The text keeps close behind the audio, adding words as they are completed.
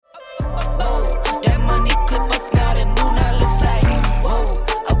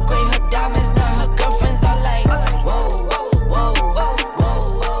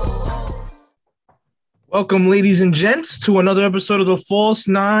Welcome, ladies and gents, to another episode of the False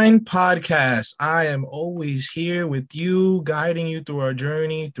Nine podcast. I am always here with you, guiding you through our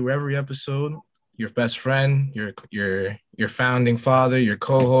journey, through every episode. Your best friend, your founding father, your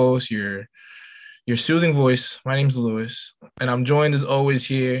co-host, your soothing voice. My name's Lewis, and I'm joined as always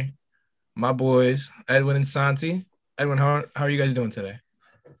here, my boys, Edwin and Santi. Edwin, how are you guys doing today?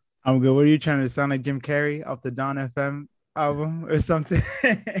 I'm good. What are you trying to sound like Jim Carrey off the Dawn FM album or something?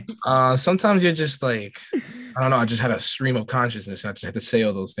 Sometimes you're just like, I don't know. I just had a stream of consciousness. And I just had to say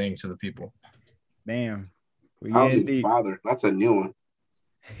all those things to the people. Damn. Father. That's a new one.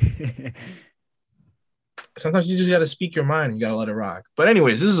 Sometimes you just got to speak your mind and you got to let it rock. But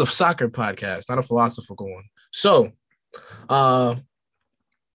anyways, this is a soccer podcast, not a philosophical one. So,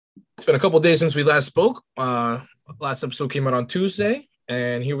 it's been a couple of days since we last spoke. Last episode came out on Tuesday.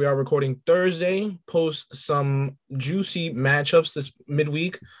 And here we are recording Thursday, post some juicy matchups this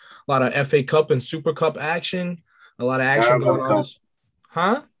midweek. A lot of FA Cup and Super Cup action. A lot of action going on.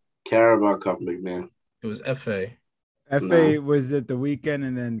 Huh? Carabao Cup, big man. It was FA. FA was at the weekend,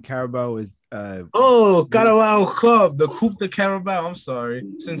 and then Carabao was... Carabao Cup. The Coupe de Carabao. I'm sorry.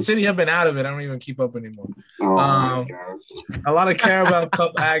 Since City have been out of it, I don't even keep up anymore. My gosh. A lot of Carabao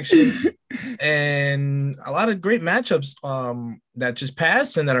Cup action. And a lot of great matchups that just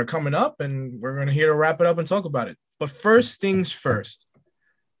passed and that are coming up, and we're going to here to wrap it up and talk about it. But first things first,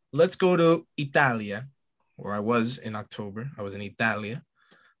 let's go to Italia, where I was in October. I was in Italia.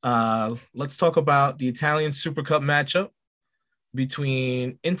 Let's talk about the Italian Super Cup matchup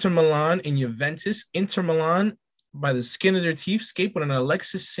between Inter Milan and Juventus. Inter Milan, by the skin of their teeth, escaped with an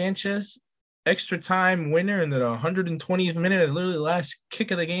Alexis Sanchez extra time winner in the 120th minute, at literally the last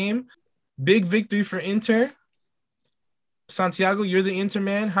kick of the game. Big victory for Inter. Santiago, you're the Inter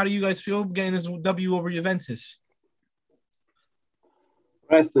man. How do you guys feel getting this W over Juventus?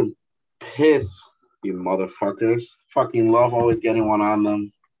 Rest in piss, you motherfuckers. Fucking love always getting one on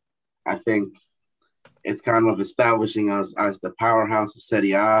them. I think it's kind of establishing us as the powerhouse of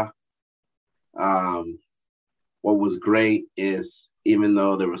Serie A. What was great is even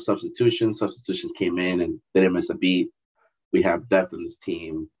though there were substitutions came in and they didn't miss a beat. We have depth in this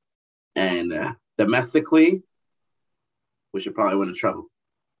team. And domestically, we should probably win a treble,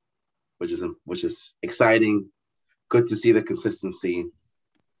 which is exciting. Good to see the consistency.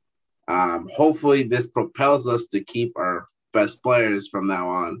 Hopefully, this propels us to keep our best players from now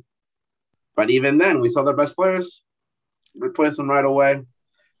on. But even then, we saw their best players, replace them right away.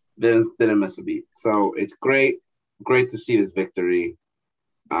 Didn't miss a beat. So it's great to see this victory.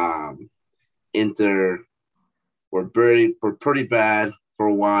 Inter were pretty bad for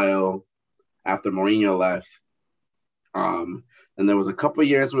a while after Mourinho left. And there was a couple of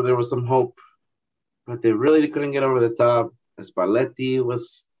years where there was some hope, but they really couldn't get over the top. Spalletti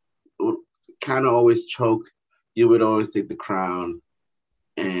was kind of always choke. You would always take the crown.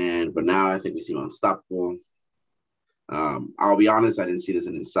 But now I think we seem unstoppable. I'll be honest, I didn't see this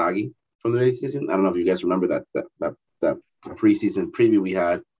in Inzaghi from the season. I don't know if you guys remember that preseason preview we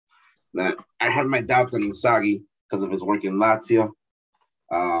had. That I had my doubts on Inzaghi because of his work in Lazio.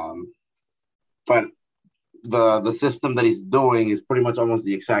 But the system that he's doing is pretty much almost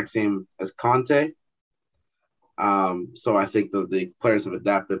the exact same as Conte. So I think the players have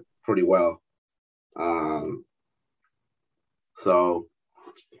adapted pretty well. So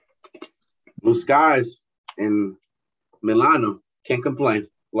blue skies in Milano. Can't complain.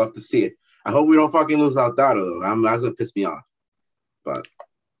 Love to see it. I hope we don't fucking lose Lautaro, though. That's going to piss me off. But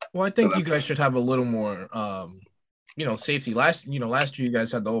I think you guys should have a little more safety. Last year you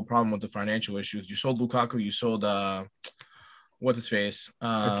guys had the whole problem with the financial issues. You sold Lukaku, you sold what's his face?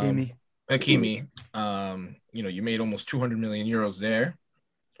 Hakimi. You made almost 200 million euros there.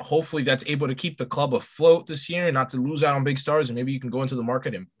 Hopefully that's able to keep the club afloat this year and not to lose out on big stars, and maybe you can go into the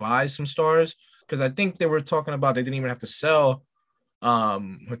market and buy some stars, because I think they were talking about they didn't even have to sell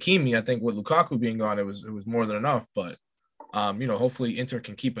Hakimi. I think with Lukaku being gone, it was more than enough, but hopefully Inter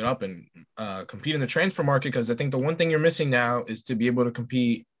can keep it up and compete in the transfer market, because I think the one thing you're missing now is to be able to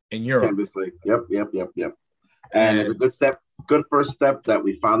compete in Europe. Yep. And it's a good first step that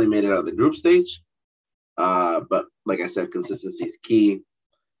we finally made it out of the group stage. But like I said, consistency is key.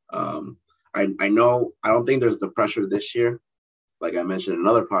 I don't think there's the pressure this year, like I mentioned in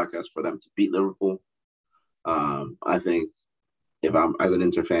another podcast, for them to beat Liverpool. I think if I'm as an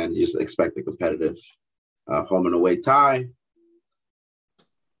Inter fan, you just expect a competitive home and away tie.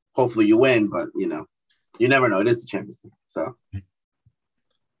 Hopefully you win, but you never know. It is the Champions League. So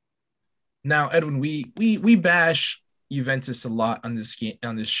now, Edwin, we bash Juventus a lot on this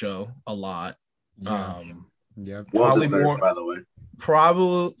show a lot. Yeah. Well deserved, by the way.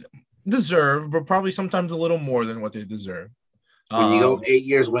 Probably deserve, but probably sometimes a little more than what they deserve. When you go 8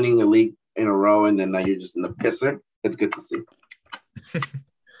 years winning the league in a row, and then now you're just in the pisser, it's good to see.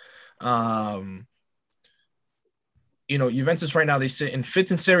 Juventus right now, they sit in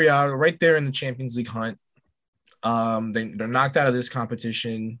fifth in Serie A, right there in the Champions League hunt. They're knocked out of this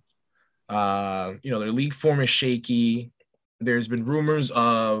competition. Their league form is shaky. There's been rumors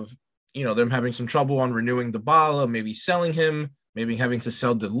of, them having some trouble on renewing Dybala, maybe selling him, maybe having to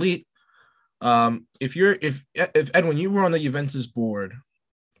sell Delete. If Edwin, you were on the Juventus board,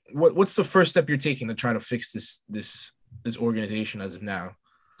 what's the first step you're taking to try to fix this organization as of now?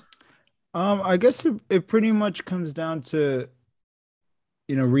 I guess it pretty much comes down to,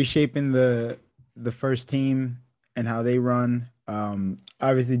 reshaping the first team and how they run.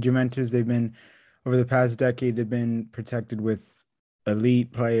 Obviously, Juventus, they've been over the past decade, they've been protected with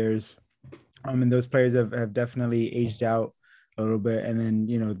elite players. And those players have definitely aged out a little bit. And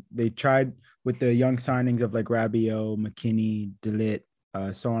then, they tried with the young signings of like Rabiot, McKinney, De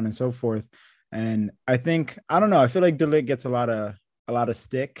Ligt, so on and so forth. And I don't know, I feel like De Ligt gets a lot of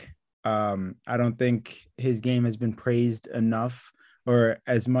stick. I don't think his game has been praised enough or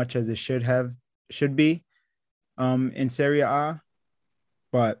as much as it should be in Serie A.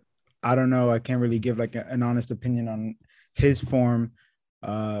 But I don't know. I can't really give like an honest opinion on his form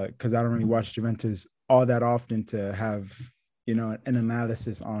because I don't really watch Juventus all that often to have, an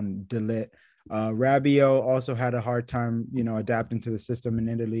analysis on De Ligt. Rabiot also had a hard time, adapting to the system in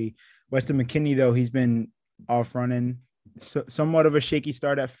Italy. Weston McKennie, though, he's been off running. Somewhat of a shaky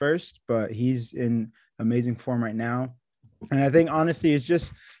start at first, but he's in amazing form right now. And I think honestly, it's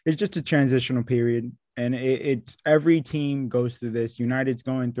just a transitional period. And it's every team goes through this. United's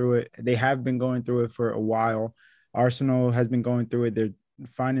going through it. They have been going through it for a while. Arsenal has been going through it. They're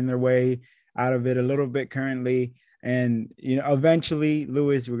finding their way out of it a little bit currently. And, eventually,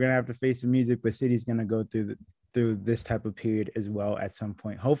 Lewis, we're going to have to face the music, but City's going to go through this type of period as well at some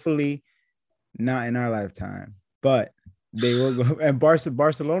point. Hopefully not in our lifetime, but they will go. And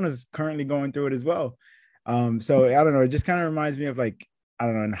Barcelona is currently going through it as well. So I don't know. It just kind of reminds me of like, I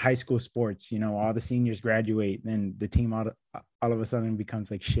don't know, in high school sports, all the seniors graduate, then the team all of a sudden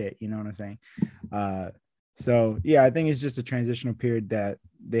becomes like shit. You know what I'm saying? So yeah, I think it's just a transitional period that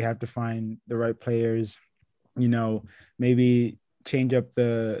they have to find the right players, maybe change up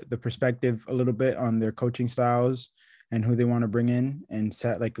the perspective a little bit on their coaching styles and who they want to bring in and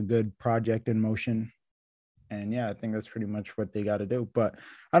set like a good project in motion. And yeah, I think that's pretty much what they got to do. But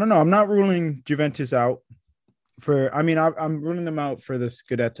I don't know. I'm not ruling Juventus out I'm ruling them out for the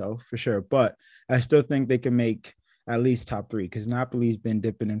Scudetto for sure. But I still think they can make at least top three because Napoli's been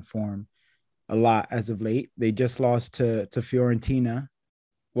dipping in form a lot as of late. They just lost to Fiorentina.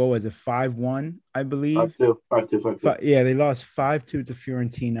 What was it? 5-1, I believe. 5-2. Yeah, they lost 5-2 to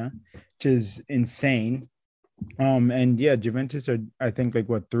Fiorentina, which is insane. And yeah, Juventus are, I think, like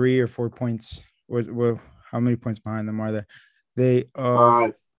 3 or 4 points. Well, how many points behind them are there? They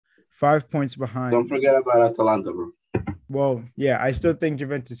are 5 points behind. Don't forget about Atalanta, bro. Well, yeah, I still think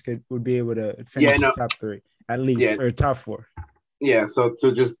Juventus would be able to finish top three at least, or top four. Yeah, so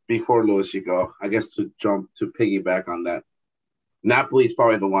to just before Lewis, you go, I guess to piggyback on that, Napoli's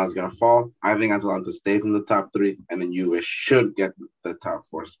probably the one's going to fall. I think Atalanta stays in the top three, and then Juve should get the top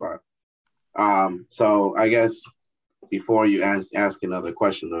four spot. So I guess before you ask another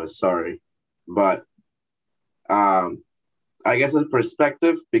question, Lewis, sorry, but I guess in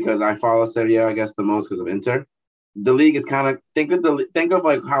perspective, because I follow Serie A, I guess the most because of Inter. The league is kind of think of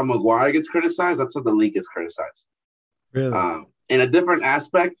like how Maguire gets criticized. That's how the league gets criticized. Really, in a different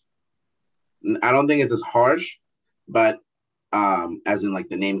aspect, I don't think it's as harsh, but as in like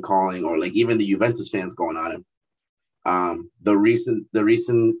the name calling or like even the Juventus fans going on him. The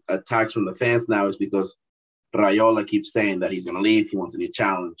recent attacks from the fans now is because Raiola keeps saying that he's going to leave. He wants a new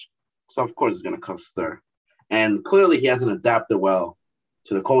challenge, so of course it's going to cause stir. And clearly he hasn't adapted well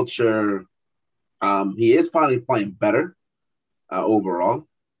to the culture. He is finally playing better overall,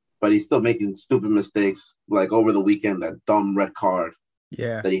 but he's still making stupid mistakes. Like over the weekend, that dumb red card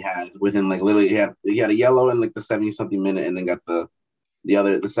that he had within like literally he had a yellow in like the 70-something minute and then got the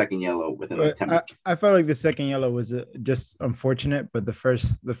second yellow within like 10 minutes. I felt like the second yellow was just unfortunate, but the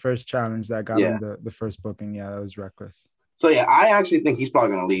first challenge that got him the first booking, that was reckless. So yeah, I actually think he's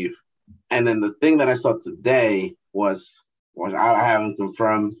probably going to leave. And then the thing that I saw today was I haven't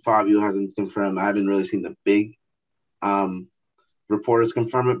confirmed. Fabio hasn't confirmed. I haven't really seen the big reporters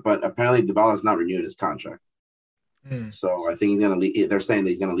confirm it, but apparently Dybala's not renewing his contract. So I think he's going to leave. They're saying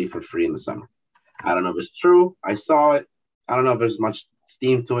that he's going to leave for free in the summer. I don't know if it's true. I saw it. I don't know if there's much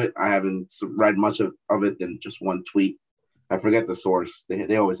steam to it. I haven't read much of it than just one tweet. I forget the source.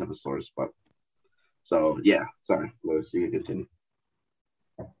 They always have a source, but so yeah. Sorry, Louis, you can continue.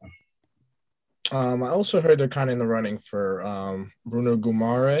 I also heard they're kind of in the running for Bruno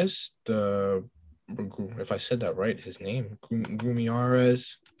Guimaraes, if I said that right, his name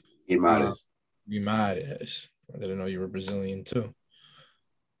Guimaraes. Guimaraes. Guimaraes. I didn't know you were Brazilian too.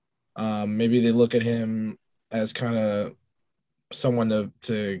 Maybe they look at him as kind of someone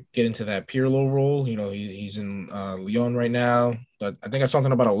to get into that Pirlo role. You know, he's in Lyon right now, but I think I saw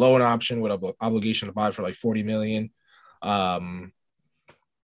something about a loan option with an obligation to buy for like 40 million.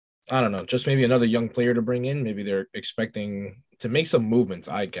 I don't know, just maybe another young player to bring in. Maybe they're expecting to make some movements,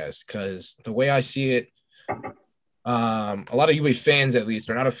 I guess, because the way I see it, a lot of UA fans, at least,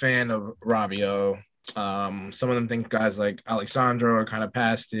 are not a fan of Rabiot. Some of them think guys like Alexandro are kind of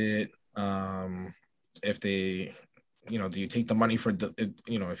past it. If they, do you take the money for,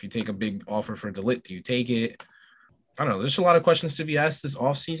 if you take a big offer for De Ligt, do you take it? I don't know. There's a lot of questions to be asked this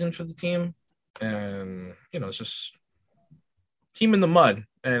offseason for the team. And, it's just team in the mud.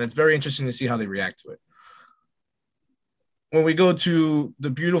 And it's very interesting to see how they react to it. When we go to the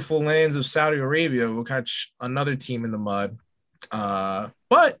beautiful lands of Saudi Arabia, we'll catch another team in the mud.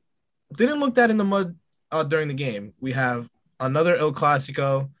 But didn't look that in the mud during the game. We have another El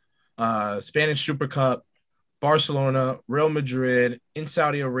Clasico, Spanish Super Cup, Barcelona, Real Madrid in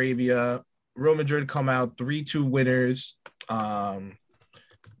Saudi Arabia. Real Madrid come out 3-2 winners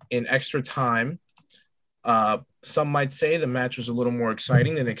in extra time. Some might say the match was a little more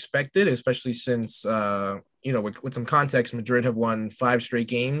exciting than expected, especially since, with some context, Madrid have won 5 straight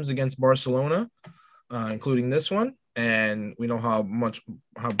games against Barcelona, including this one. And we know how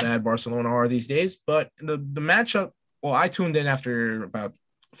bad Barcelona are these days. But the matchup, well, I tuned in after about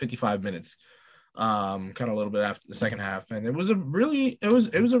 55 minutes, kind of a little bit after the second half. And it was a really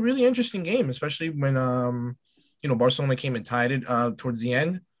interesting game, especially when, Barcelona came and tied it towards the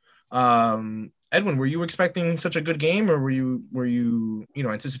end. Edwin, were you expecting such a good game, or were you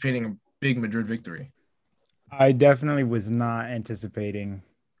anticipating a big Madrid victory? I definitely was not anticipating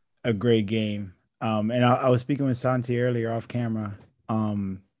a great game. And I was speaking with Santi earlier off camera.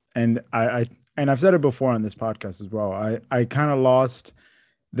 And I've said it before on this podcast as well. I kind of lost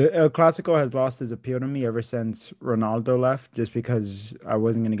the El Clasico has lost its appeal to me ever since Ronaldo left, just because I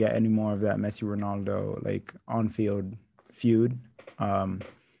wasn't going to get any more of that Messi Ronaldo like on field feud.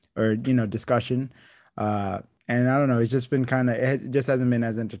 Or discussion, and I don't know. It's just been it just hasn't been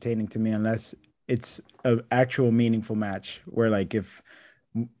as entertaining to me unless it's an actual meaningful match where like if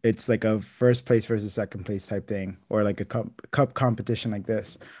it's like a first place versus second place type thing, or like a cup competition like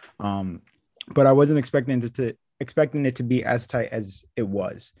this. But I wasn't expecting it to be as tight as it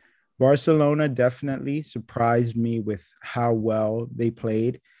was. Barcelona definitely surprised me with how well they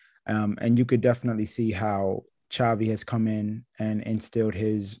played, and you could definitely see how Xavi has come in and instilled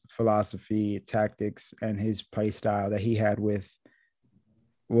his philosophy, tactics, and his play style that he had with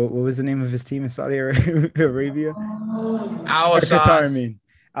what was the name of his team in Saudi Arabia? Al Qatar, Assad. I mean.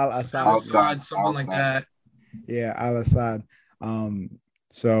 Al Assad, something like that. Yeah, Al Assad.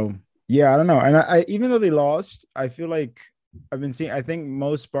 So yeah, I don't know. And I even though they lost, I feel like I've been seeing. I think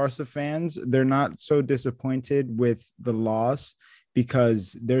most Barca fans, they're not so disappointed with the loss,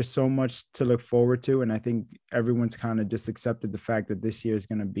 because there's so much to look forward to. And I think everyone's kind of just accepted the fact that this season is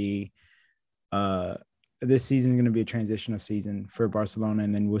going to be a transitional season for Barcelona.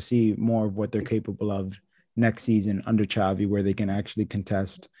 And then we'll see more of what they're capable of next season under Xavi, where they can actually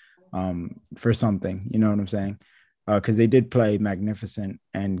contest for something, you know what I'm saying? Because they did play magnificent,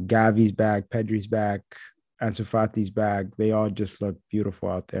 and Gavi's back, Pedri's back, Ansu Fati's back. They all just look beautiful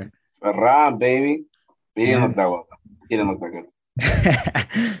out there. Ferran, baby. He didn't look that well. He didn't look that good.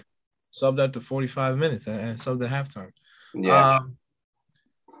 Subbed up to 45 minutes and subbed at halftime. Yeah.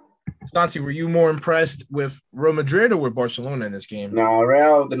 Santi, were you more impressed with Real Madrid or with Barcelona in this game? No,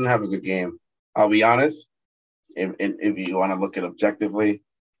 Real didn't have a good game. I'll be honest. If you want to look at objectively,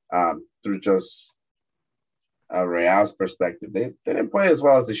 through just Real's perspective, they didn't play as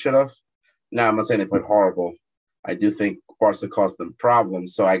well as they should have. Now, I'm not saying they played horrible. I do think Barca caused them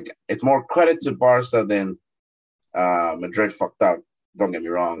problems. So it's more credit to Barca than Madrid fucked up. Don't get me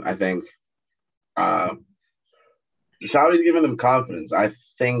wrong. I think Xavi's giving them confidence. I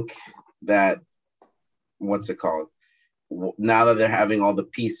think that now that they're having all the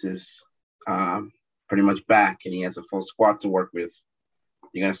pieces pretty much back, and he has a full squad to work with,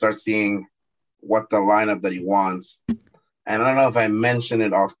 you're gonna start seeing what the lineup that he wants. And I don't know if I mentioned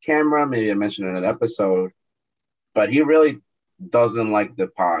it off camera. Maybe I mentioned it in an episode, but he really doesn't like the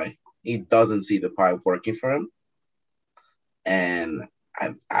pie. He doesn't see the pie working for him. And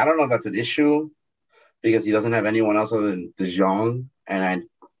I don't know if that's an issue, because he doesn't have anyone else other than De Jong, and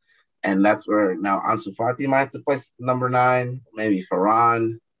that's where now Ansu Fati might have to play number 9, maybe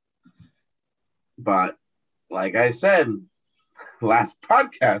Varane. But like I said last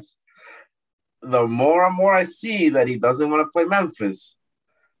podcast, the more and more I see that he doesn't want to play Memphis,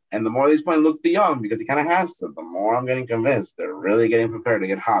 and the more he's playing Luke de Jong because he kind of has to, the more I'm getting convinced they're really getting prepared to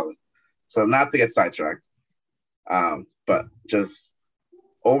get Haaland. So not to get sidetracked, but just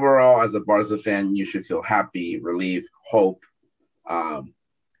overall as a Barca fan, you should feel happy, relieved, hope.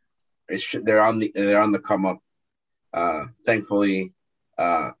 They're on the come up. Thankfully,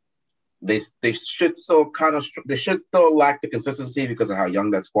 they should still lack the consistency because of how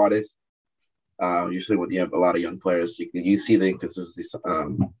young that squad is. Usually when you have a lot of young players, you see the inconsistency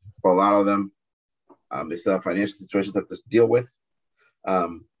for a lot of them. They still have financial situations that they deal with.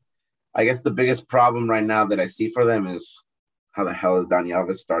 I guess the biggest problem right now that I see for them is how the hell is Dani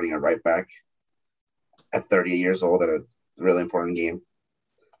Alves starting at right back at 38 years old at a really important game.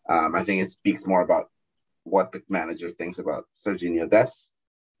 I think it speaks more about what the manager thinks about Serginho Dest.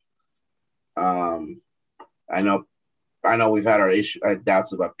 I know we've had our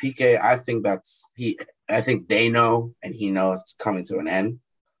doubts about Piqué. I think they know, and he knows it's coming to an end.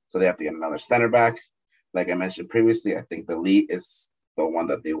 So they have to get another center back. Like I mentioned previously, I think the lead is the one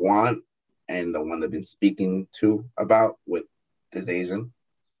that they want and the one they've been speaking to about with this Asian.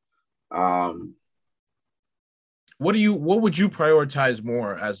 What would you prioritize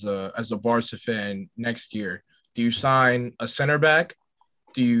more as a Barca fan next year? Do you sign a center back?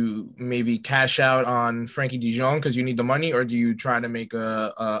 Do you maybe cash out on Frankie de Jong because you need the money, or do you try to make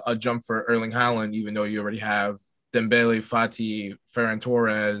a jump for Erling Haaland, even though you already have Dembele, Fati, Ferran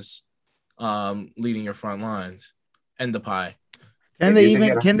Torres leading your front lines and Depay? Can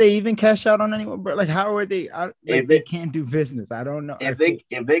they even cash out on anyone? But like, how are they? They can't do business. I don't know. If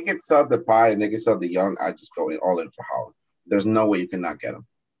they could sell Depay and they could sell de Jong, I just go all in for Haaland. There's no way you cannot get him.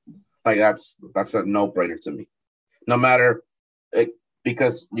 Like that's a no-brainer to me. No matter.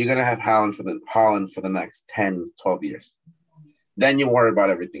 Because you're going to have Haaland for the next 10, 12 years. Then you worry about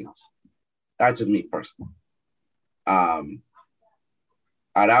everything else. That's just me personally.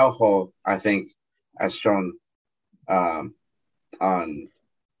 Araujo, I think, has shown on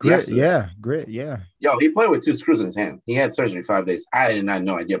Grit, yeah. Yo, he played with 2 screws in his hand. He had surgery 5 days. I did not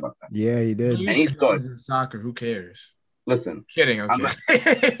know idea about that. Yeah, he did. And he's good. In soccer, who cares? Listen, kidding. Okay.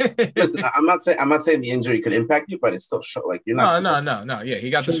 I'm not saying the injury could impact you, but it's still show like you're not. No. Yeah, he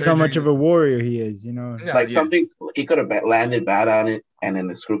got the surgery. How much of a warrior he is, you know. Something he could have landed bad on it, and then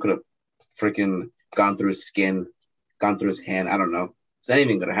the screw could have freaking gone through his skin, gone through his hand. I don't know. If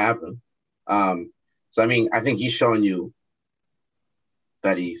anything could have happened. So I mean, I think he's showing you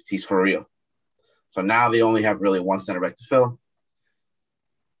that he's for real. So now they only have really one center back to fill.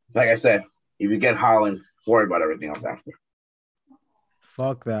 Like I said, if you get Haaland, worry about everything else after.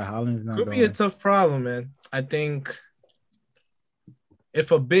 Fuck that. Haaland's not could be a tough problem, man. I think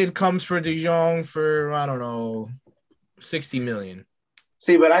if a bid comes for De Jong for, I don't know, 60 million.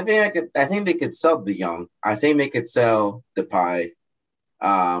 See, but I think they could sell De Jong. I think they could sell Depay.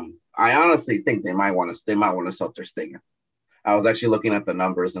 I honestly think they might want to sell Ter Stegen. I was actually looking at the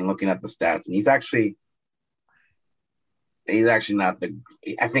numbers and looking at the stats, and he's actually not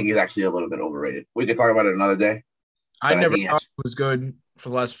I think he's actually a little bit overrated. We could talk about it another day. I never thought it was good for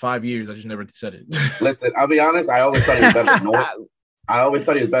the last 5 years. I just never said it. Listen, I'll be honest. I always thought he was better than Neuer. I always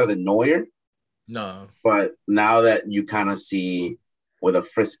thought he was better than Neuer. No. But now that you kind of see with a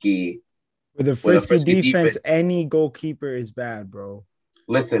frisky defense, any goalkeeper is bad, bro.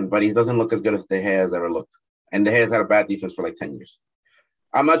 Listen, but he doesn't look as good as De Gea has ever looked. And De Gea's had a bad defense for like 10 years.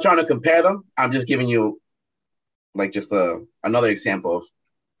 I'm not trying to compare them. I'm just giving you like just another example of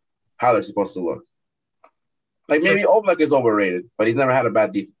how they're supposed to look. Like maybe Oblak is overrated, but he's never had a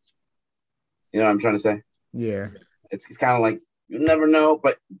bad defense. You know what I'm trying to say? Yeah. It's kind of like you never know,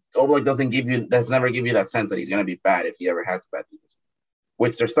 but Oblak never give you that sense that he's going to be bad if he ever has a bad defense,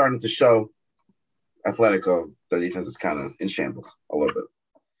 which they're starting to show. Atletico, their defense is kind of in shambles a little bit.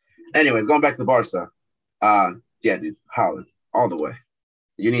 Anyways, going back to Barca. Yeah, dude, Haaland all the way.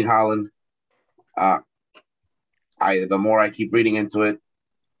 You need Haaland. The more I keep reading into it,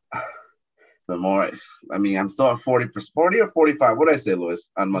 the more I'm still at 40 or 45. What did I say, Lewis,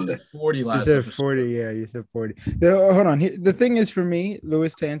 on Monday? 40 last. You said 40, yeah. You said 40. Hold on. The thing is, for me,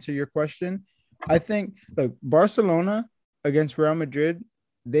 Lewis, to answer your question, I think Barcelona against Real Madrid,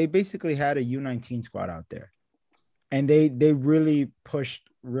 they basically had a U19 squad out there, and they really pushed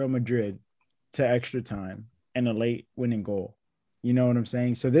Real Madrid to extra time and a late winning goal. You know what I'm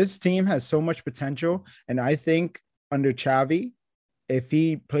saying? So this team has so much potential, and I think under Xavi, if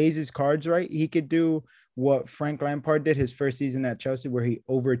he plays his cards right, he could do what Frank Lampard did his first season at Chelsea, where he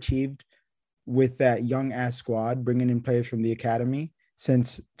overachieved with that young ass squad, bringing in players from the academy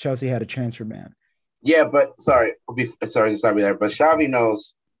since Chelsea had a transfer ban. Yeah, but sorry to stop you there. But Xavi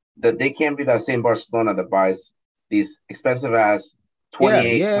knows that they can't be that same Barcelona that buys these expensive ass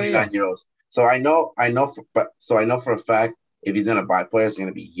 29-year-olds. So I know for a fact if he's gonna buy players, he's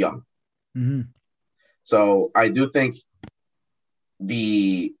gonna be young. Mm-hmm. So I do think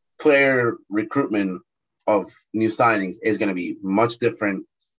the player recruitment of new signings is gonna be much different.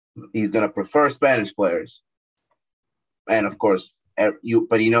 He's gonna prefer Spanish players, and of course,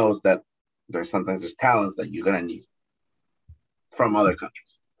 but he knows that there's talents that you're gonna need from other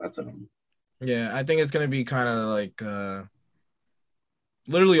countries. That's what I mean. Yeah, I think it's gonna be kind of like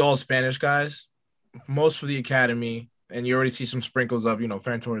literally all Spanish guys, most for the academy, and you already see some sprinkles of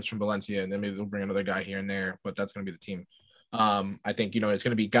Ferran Torres from Valencia, and then maybe they'll bring another guy here and there, but that's gonna be the team. I think it's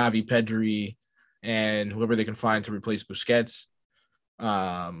gonna be Gavi, Pedri, and whoever they can find to replace Busquets.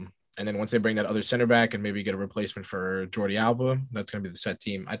 And then once they bring that other center back and maybe get a replacement for Jordi Alba, that's going to be the set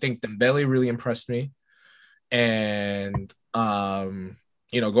team. I think Dembele really impressed me. And, going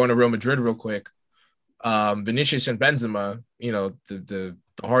to Real Madrid real quick, Vinicius and Benzema, the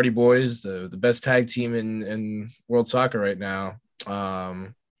Hardy Boys, the best tag team in world soccer right now.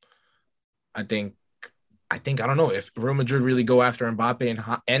 I don't know if Real Madrid really go after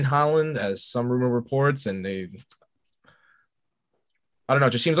Mbappe and Haaland, as some rumor reports, and I don't know.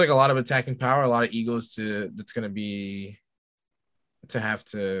 It just seems like a lot of attacking power, a lot of egos that's going to be to have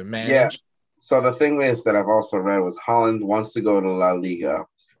to manage. Yeah. So the thing is that I've also read was Haaland wants to go to La Liga,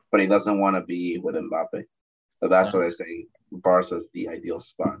 but he doesn't want to be with Mbappe. So that's what they're saying. Barca's the ideal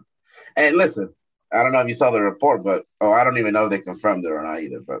spot. And listen, I don't know if you saw the report, but I don't even know if they confirmed it or not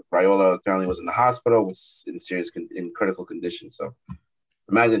either. But Raiola apparently was in the hospital, was in critical condition. So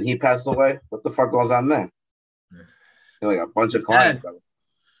imagine he passes away. What the fuck goes on there? Like a bunch of clients.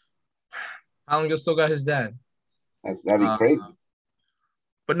 Haaland still got his dad. That'd be crazy.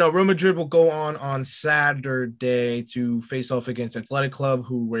 But no, Real Madrid will go on Saturday to face off against Athletic Club,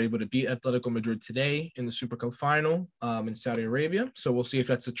 who were able to beat Atletico Madrid today in the Super Cup final in Saudi Arabia. So we'll see if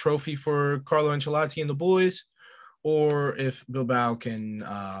that's a trophy for Carlo Ancelotti and the boys, or if Bilbao can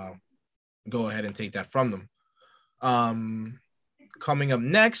go ahead and take that from them. Coming up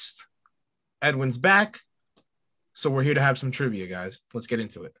next, Edwin's back. So we're here to have some trivia, guys. Let's get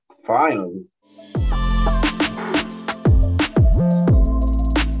into it. Finally.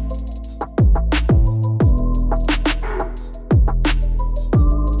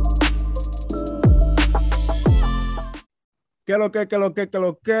 Que lo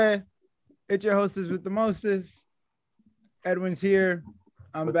que. It's your hostess with the mostest. Edwin's here.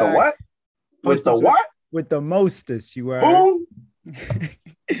 I'm with back. The what? With the what? With the mostest, you are. Who?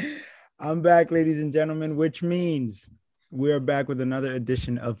 I'm back, ladies and gentlemen, which means we're back with another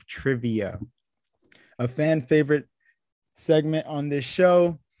edition of Trivia, a fan favorite segment on this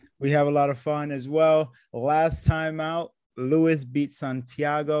show. We have a lot of fun as well. Last time out, Luis beat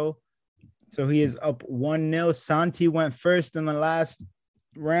Santiago. So he is up 1-0. Santi went first in the last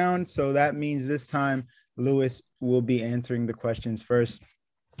round. So that means this time Luis will be answering the questions first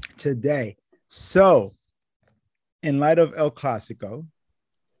today. So in light of El Clasico,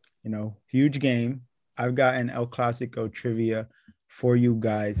 huge game, I've got an El Clasico trivia for you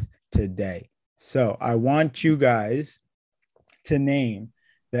guys today. So I want you guys to name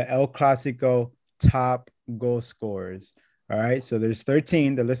the El Clasico top goal scorers. All right, so there's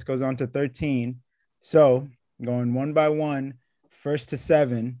 13. The list goes on to 13. So going one by one, first to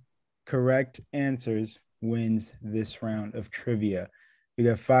 7, correct answers wins this round of trivia. You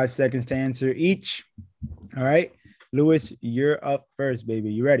got 5 seconds to answer each. All right, Luis, you're up first,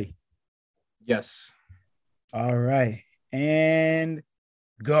 baby. You ready? Yes. All right, and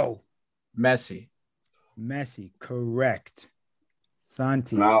go. Messi, correct.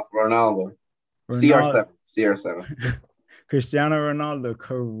 Santi. Ronaldo. CR7. Cristiano Ronaldo,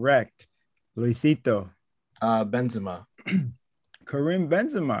 correct. Luisito. Benzema. Karim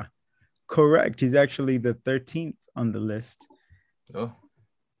Benzema, correct. He's actually the 13th on the list. Oh.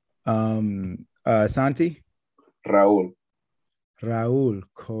 Santi. Raul,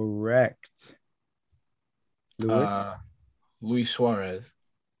 correct. Luis Suarez,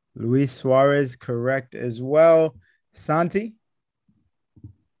 correct as well. Santi.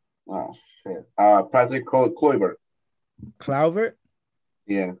 Oh shit. Patrick Kluivert.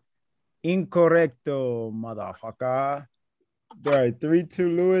 Yeah. Incorrecto, motherfucker. All right,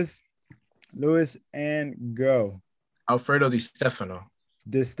 3-2, Luis, and go. Alfredo Di Stefano.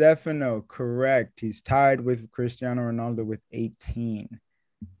 De Stefano, correct. He's tied with Cristiano Ronaldo with 18.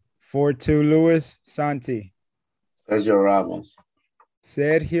 4-2, Lewis. Santi. Sergio Ramos.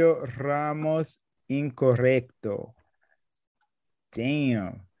 Sergio Ramos, incorrecto.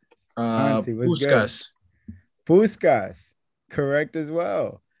 Damn. Santi, what's Puskas. good? Puskas, correct as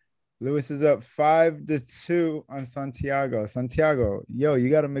well. Lewis is up 5-2 on Santiago. Santiago, yo, you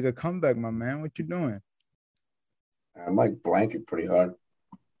got to make a comeback, my man. What you doing? I'm like blanking pretty hard.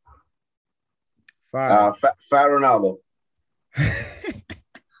 5. Fat Ronaldo.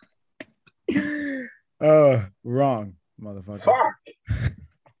 Wrong, motherfucker. Fuck.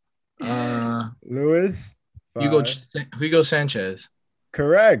 Lewis. 5. Hugo Sanchez.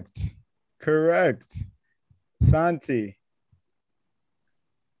 Correct. Santi.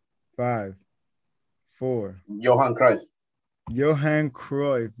 5, 4. Johan Cruyff. Johan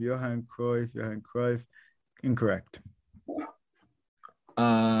Cruyff. Incorrect.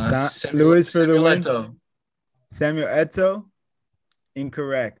 Lewis for the win. Samuel Eto'o.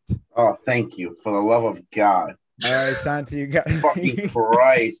 Incorrect. Oh, thank you. For the love of God. All right, Santi, you got fucking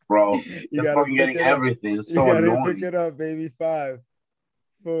Christ, bro. Just fucking getting everything. It's so annoying. Pick it up, baby. 5,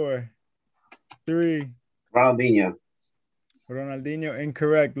 4, 3. Ronaldinho,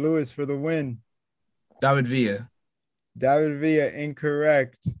 incorrect. Lewis for the win. David Villa,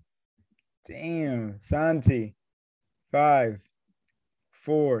 incorrect. Damn. Santi. 5,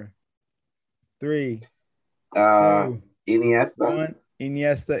 4, 3, 2, Iniesta. 1.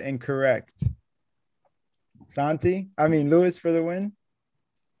 Iniesta, incorrect. Lewis for the win.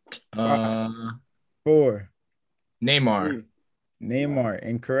 4. Neymar. 3. Neymar,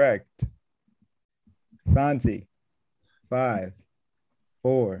 incorrect. Santi. 5,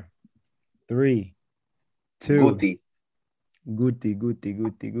 4, 3, 2.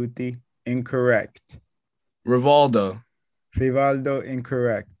 Guti. Incorrect. Rivaldo,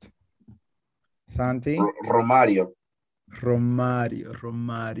 incorrect. Santi. Romario,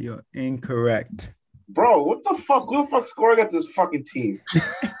 incorrect. Bro, what the fuck? Who the fuck scoring at this fucking team?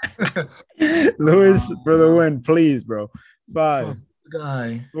 Lewis for the win, please, bro. 5,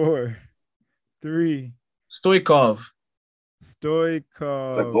 guy. 4, 3. Stoichkov. It's a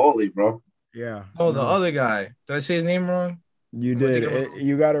goalie, bro. Yeah. Oh, the other guy. Did I say his name wrong? You did.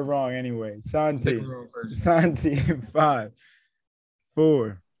 You got it wrong anyway. Santi. 5,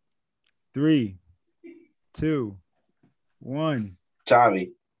 4, 3, 2, 1.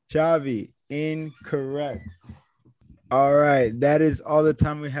 Xavi. Incorrect. All right. That is all the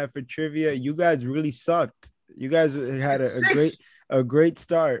time we have for trivia. You guys really sucked. You guys had a great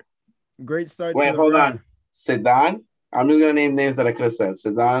start. Great start. Wait, hold on. Zidane? I'm just gonna name names that I could have said.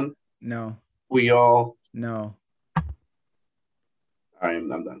 Zidane. No. Puyol. No. All right, I'm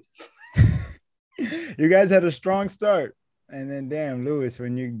done. You guys had a strong start, and then damn, Lewis,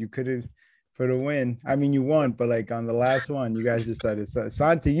 when you could have for the win. You won, but like on the last one, you guys just started.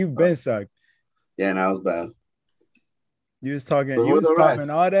 Santi, you've been sucked. Yeah, that was bad. You was talking. You was popping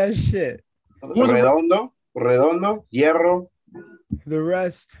all that shit. Redondo, Hierro. The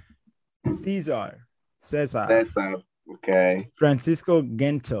rest, Cesar. Okay. Francisco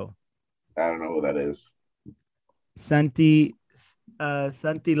Gento. I don't know who that is. Santillana.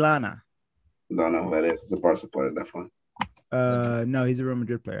 Don't know who that is. It's a Barca player, definitely. No, he's a Real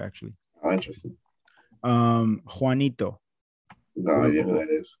Madrid player, actually. Oh, interesting. Juanito. No idea who that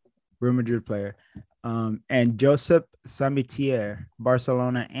is. Real Madrid player. And Josep Samitier,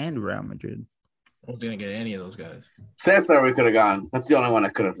 Barcelona and Real Madrid. I wasn't gonna get any of those guys. Cesar, we could have gone. That's the only one I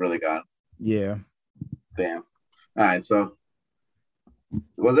could have really gone. Yeah. Damn. All right. So,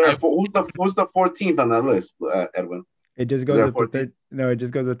 was there who's the 14th on that list, Edwin? It just goes up to 13. No, it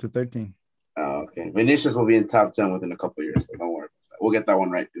just goes up to 13. Oh, okay. Vinicius will be in top 10 within a couple of years, so don't worry. We'll get that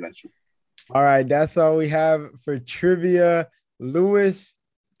one right eventually. All right, that's all we have for trivia. Lewis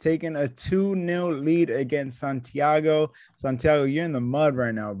taking a 2-0 lead against Santiago. Santiago, you're in the mud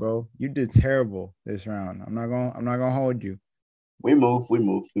right now, bro. You did terrible this round. I'm not gonna hold you. We move.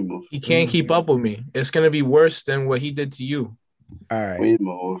 He can't keep up with me. It's gonna be worse than what he did to you. All right. We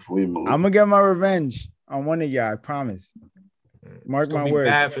move. I'm gonna get my revenge on one of y'all, I promise. Mark my words.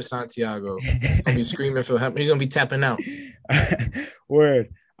 Bad for Santiago. He's gonna be screaming for help. He's gonna be tapping out.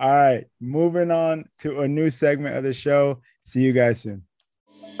 Word. All right. Moving on to a new segment of the show. See you guys soon.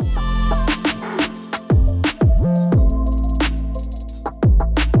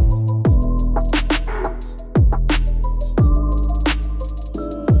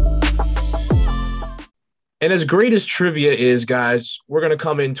 And as great as trivia is, guys, we're going to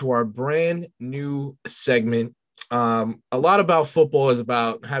come into our brand new segment A lot about football is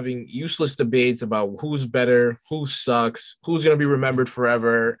about having useless debates about who's better, who sucks, who's going to be remembered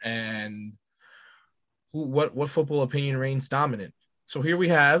forever, and what football opinion reigns dominant. So here we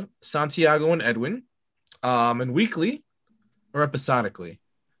have Santiago and Edwin. And weekly or episodically?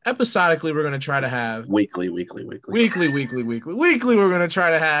 Episodically, we're going to try to have weekly. We're going to try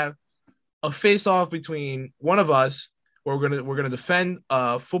to have a face-off between one of us. We're going to defend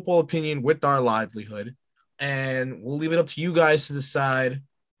a football opinion with our livelihood, and we'll leave it up to you guys to decide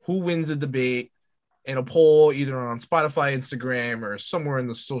who wins the debate in a poll, either on Spotify, Instagram, or somewhere in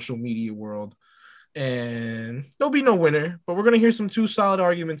the social media world. And there'll be no winner, but we're going to hear some two solid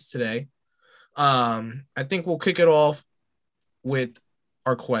arguments today. I think we'll kick it off with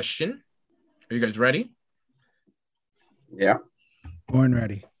our question. Are you guys ready? Yeah. Born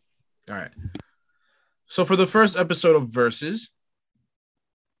ready. All right. So for the first episode of Versus,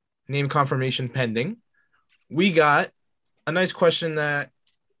 name confirmation pending, we got a nice question that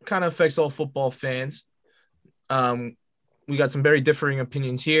kind of affects all football fans. We got some very differing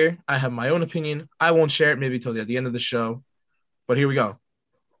opinions here. I have my own opinion. I won't share it maybe till the end of the show, but here we go.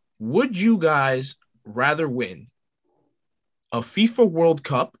 Would you guys rather win a FIFA World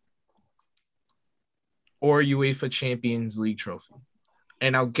Cup or UEFA Champions League trophy?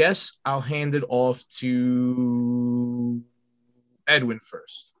 And I'll hand it off to Edwin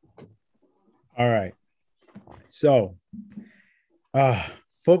first. All right. So,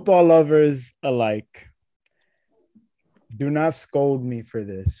 football lovers alike, do not scold me for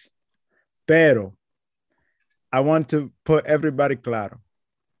this. Pero, I want to put everybody claro.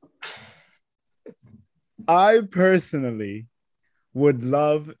 I personally would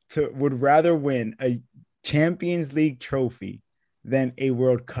rather win a Champions League trophy than a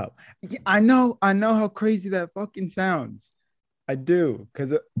World Cup. I know how crazy that fucking sounds. I do,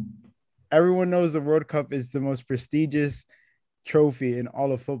 because everyone knows the World Cup is the most prestigious trophy in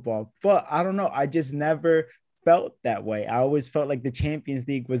all of football. But I don't know. I just never felt that way. I always felt like the Champions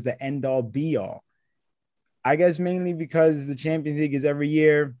League was the end all be all. I guess mainly because the Champions League is every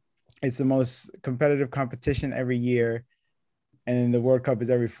year. It's the most competitive competition every year. And then the World Cup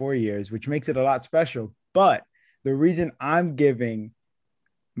is every 4 years, which makes it a lot special. But the reason I'm giving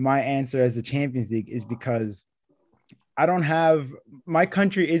my answer as the Champions League is because my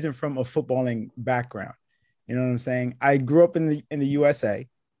country isn't from a footballing background. You know what I'm saying? I grew up in the USA,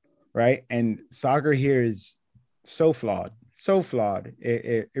 right? And soccer here is so flawed.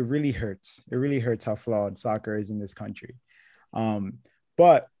 It really hurts. It really hurts how flawed soccer is in this country.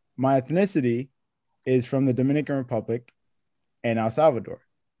 But my ethnicity is from the Dominican Republic and El Salvador.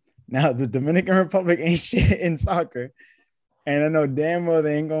 Now, the Dominican Republic ain't shit in soccer. And I know damn well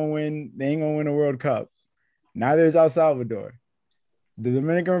they ain't gonna win a World Cup. Neither is El Salvador. The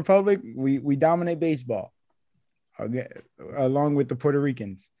Dominican Republic, we dominate baseball, along with the Puerto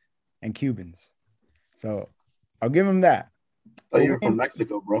Ricans and Cubans. So I'll give them that. Oh, you're from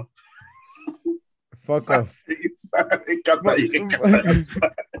Mexico, bro. Fuck off.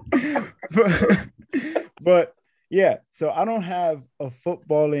 But yeah, so I don't have a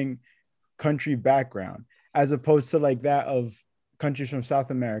footballing country background as opposed to like that of countries from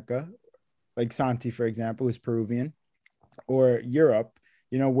South America, like Santi, for example, is Peruvian, or Europe,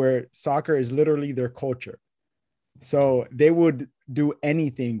 where soccer is literally their culture. So they would do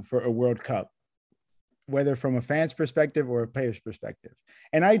anything for a World Cup, whether from a fan's perspective or a player's perspective.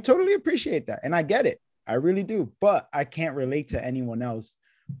 And I totally appreciate that. And I get it. I really do. But I can't relate to anyone else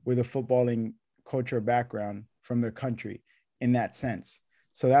with a footballing culture background from their country in that sense.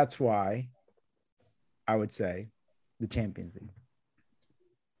 So that's why I would say the Champions League.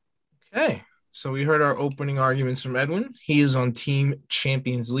 Okay. So we heard our opening arguments from Edwin. He is on Team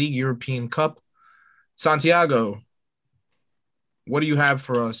Champions League, European Cup. Santiago, what do you have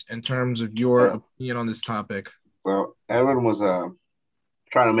for us in terms of your opinion on this topic? Well, Edwin was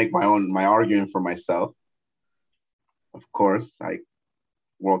trying to make my argument for myself. Of course,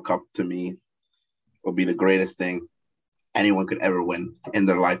 World Cup to me will be the greatest thing anyone could ever win in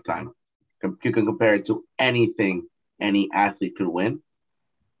their lifetime. You can compare it to anything any athlete could win.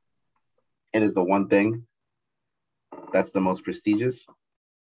 It is the one thing that's the most prestigious,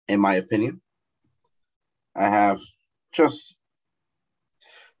 in my opinion. I have just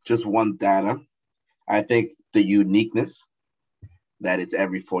one data. I think the uniqueness that it's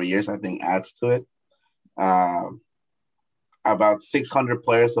every 4 years, I think adds to it. About 600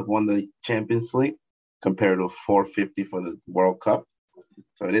 players have won the Champions League compared to 450 for the World Cup.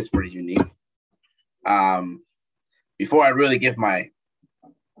 So it is pretty unique. Before I really give my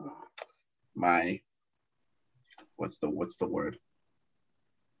what's the word?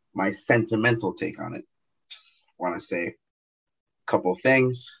 My sentimental take on it. want to say a couple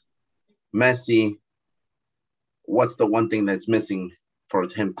things. Messi, what's the one thing that's missing for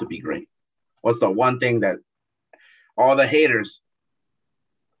him to be great? What's the one thing that all the haters,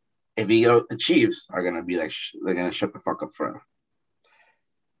 if he achieves, are going to be like, they're going to shut the fuck up forever?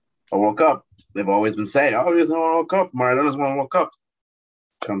 A World Cup. They've always been saying, oh, he doesn't want a World Cup. Maradona's won a World Cup.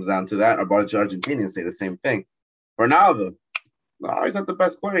 Comes down to that. A bunch of Argentinians say the same thing. Ronaldo, no, he's not the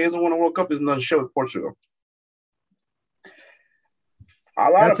best player. He hasn't won a World Cup. He's done shit with Portugal.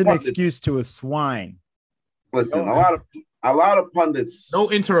 That's an excuse to a swine. Listen, a lot of pundits.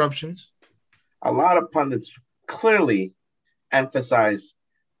 No interruptions. A lot of pundits clearly emphasize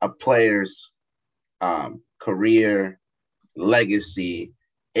a player's career, legacy,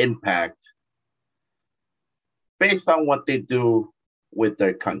 impact based on what they do with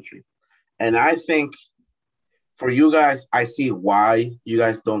their country. And I think for you guys, I see why you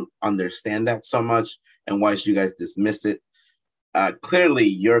guys don't understand that so much and why you guys dismiss it. Clearly,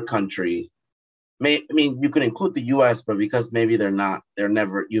 your country, you can include the U.S., but because maybe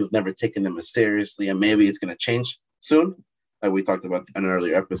you've never taken them as seriously, and maybe it's going to change soon, like we talked about in an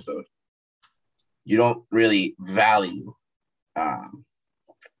earlier episode. You don't really value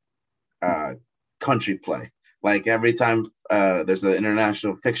country play. Like every time there's an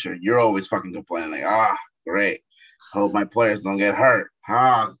international fixture, you're always fucking complaining, like, great. Hope my players don't get hurt.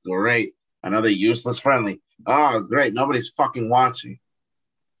 Great. Another useless friendly. Great. Nobody's fucking watching.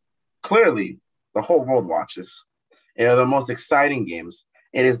 Clearly, the whole world watches. They are the most exciting games.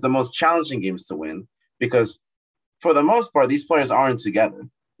 It is the most challenging games to win because, for the most part, these players aren't together.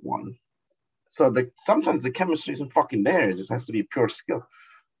 One. So sometimes the chemistry isn't fucking there. It just has to be pure skill.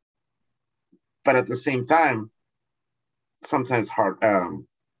 But at the same time, sometimes a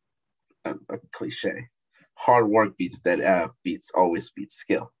cliche, hard work always beats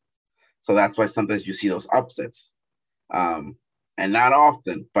skill. So that's why sometimes you see those upsets. And not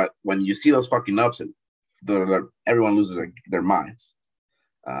often, but when you see those fucking upsets, everyone loses their minds.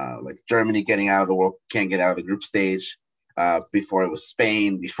 Like Germany getting out of the world, can't get out of the group stage. Before it was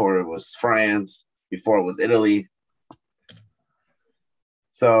Spain, before it was France, before it was Italy.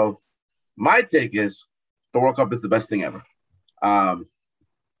 So my take is the World Cup is the best thing ever. I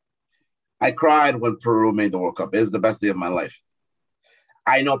cried when Peru made the World Cup. It is the best day of my life.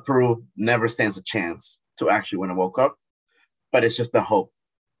 I know Peru never stands a chance to actually win a World Cup, but it's just the hope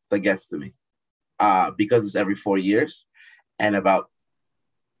that gets to me because it's every 4 years and about,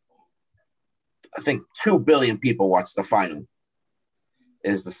 I think, 2 billion people watch the final.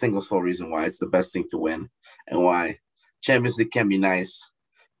 It is the single sole reason why it's the best thing to win and why Champions League can be nice,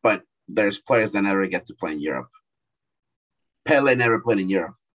 but there's players that never get to play in Europe. Pele never played in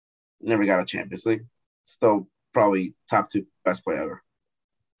Europe. Never got a Champions League. Still probably top 2 best player ever.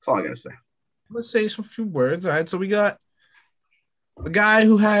 That's all I got to say. Let's say some few words. All right, so we got a guy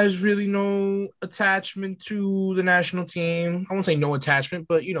who has really no attachment to the national team. I won't say no attachment,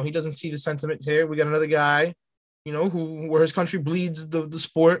 but, he doesn't see the sentiment here. We got another guy, where his country bleeds the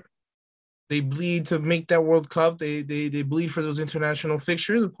sport. They bleed to make that World Cup. They bleed for those international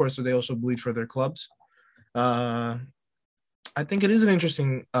fixtures. Of course, so they also bleed for their clubs. I think it is an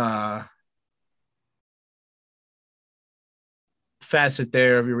interesting facet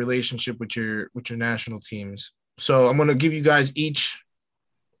there of your relationship with your national teams. So I'm going to give you guys each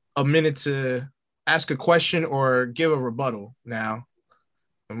a minute to ask a question or give a rebuttal now.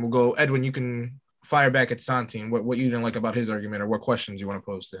 And we'll go, Edwin, you can fire back at Santi and what you didn't like about his argument or what questions you want to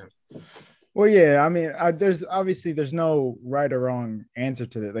pose to him. Well, yeah, I mean, there's no right or wrong answer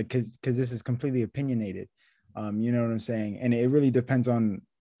to it, like, because this is completely opinionated. You know what I'm saying? And it really depends on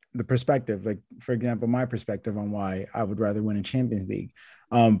the perspective. Like, for example, my perspective on why I would rather win a Champions League.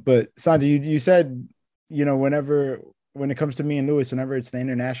 But Santi, you said, when it comes to me and Lewis, whenever it's the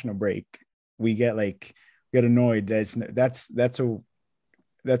international break, we get annoyed. That's a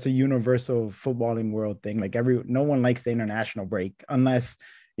universal footballing world thing. Like no one likes the international break unless,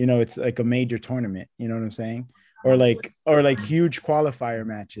 it's like a major tournament, you know what I'm saying? Or huge qualifier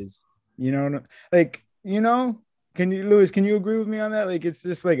matches, Lewis, can you agree with me on that? Like, it's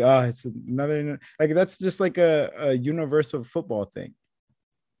just like, it's another, like, that's just like a universal football thing.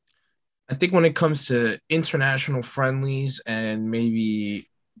 I think when it comes to international friendlies and maybe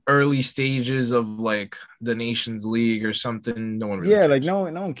early stages of like the Nations League or something, no one really cares. Like no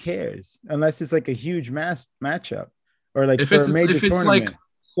one cares unless it's like a huge matchup or like if it's like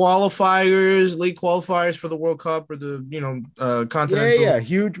qualifiers, late qualifiers for the World Cup or the continental.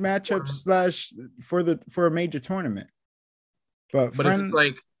 Huge matchups / for a major tournament. But if it's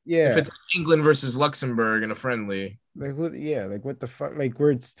like if it's England versus Luxembourg in a friendly, like what the fuck, like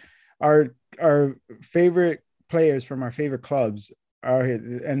where it's our favorite players from our favorite clubs are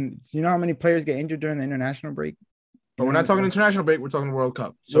here. And you know how many players get injured during the international break? But we're not talking international break. We're talking World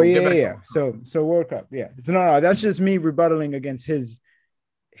Cup. So well, yeah. So World Cup. Yeah. No. That's just me rebuttaling against his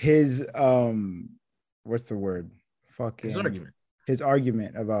what's the word? His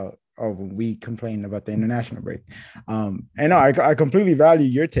argument about we complain about the international break. And no, I completely value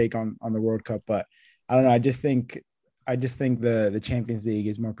your take on the World Cup, but I don't know. I just think the Champions League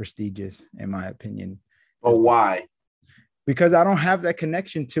is more prestigious in my opinion. But why? Because I don't have that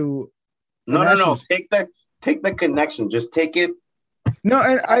connection to. No. Take the connection. Just take it. No,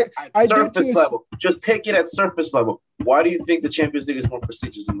 and I surface level. Just take it at surface level. Why do you think the Champions League is more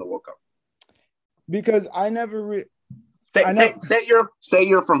prestigious than the World Cup? Because I never. Say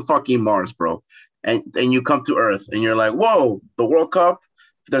you're from fucking Mars, bro, and you come to Earth and you're like, whoa, the World Cup.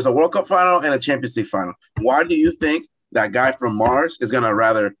 There's a World Cup final and a Champions League final. Why do you think that guy from Mars is gonna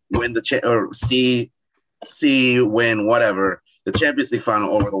rather win or see win whatever the Champions League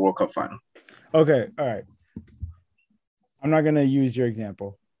final over the World Cup final? Okay, all right. I'm not gonna use your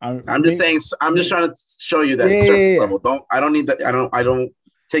example. I'm just saying. I'm just trying to show you that surface level. I don't need that. I don't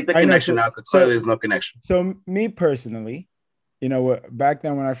take the connection out because clearly there's no connection. So me personally, you know, back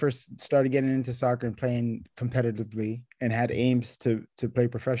then when I first started getting into soccer and playing competitively and had aims to play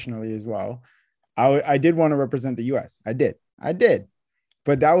professionally as well, I did want to represent the U.S. I did.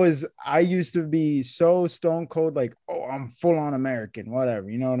 But I used to be so stone cold, like, oh, I'm full on American, whatever.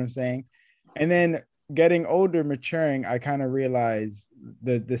 You know what I'm saying? And then getting older, maturing, I kind of realized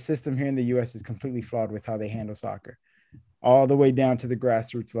the system here in the U.S. is completely flawed with how they handle soccer, all the way down to the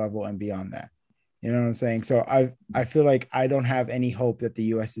grassroots level and beyond that. You know what I'm saying? So I feel like I don't have any hope that the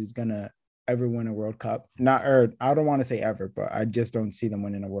U.S. is gonna ever win a World Cup. I don't want to say ever, but I just don't see them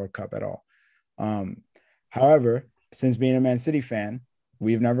winning a World Cup at all. However, since being a Man City fan,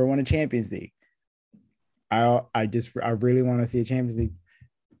 we've never won a Champions League. I really want to see a Champions League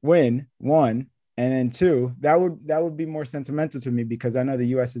win, one, and then two. That would be more sentimental to me because I know the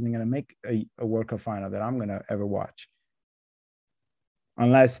U.S. isn't going to make a World Cup final that I'm going to ever watch,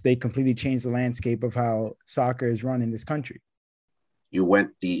 unless they completely change the landscape of how soccer is run in this country. You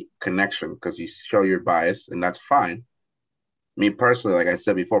went the connection because you show your bias, and that's fine. Me personally, like I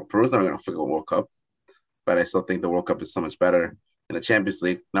said before, Peru's not going to figure a World Cup, but I still think the World Cup is so much better than the Champions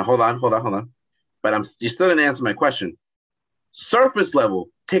League. Now, hold on. But you still didn't answer my question. Surface level,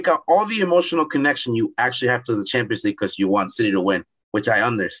 take out all the emotional connection you actually have to the Champions League because you want City to win, which I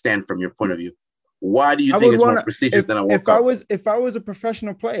understand from your point of view. Why do you think it's more prestigious than a World Cup? If I was a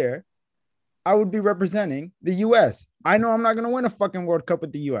professional player, I would be representing the U.S. I know I'm not going to win a fucking World Cup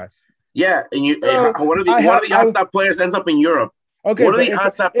with the U.S. Yeah, and one of the hot stop players ends up in Europe. Okay, one of the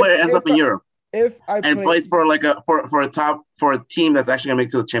hot stop players ends up in Europe. Plays for for a team that's actually going to make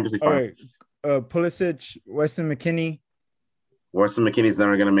it to the Champions League final. Right. Pulisic, Weston McKennie. Weston McKennie's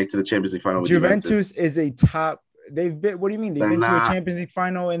never going to make it to the Champions League final. With Juventus is a top. They've been. What do you mean? They've been to a Champions League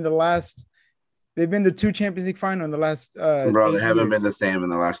final in the last. They've been to 2 Champions League final in the last. Bro, they haven't been the same in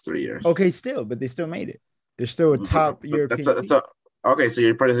the last 3 years. Okay, but they still made it. They're still a top European. Okay, so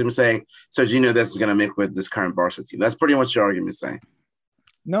you're pretty much saying Serginho this is going to make with this current Barca team. That's pretty much your argument saying.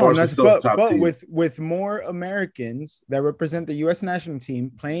 No, but with more Americans that represent the U.S. national team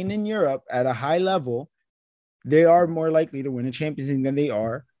playing in Europe at a high level, they are more likely to win a Champions League than they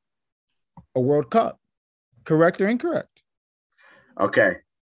are a World Cup. Correct or incorrect? Okay,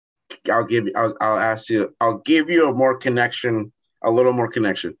 I'll give you a little more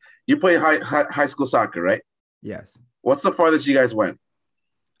connection. You play high school soccer, right? Yes. What's the farthest you guys went?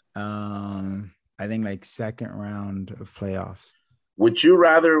 I think like second round of playoffs. Would you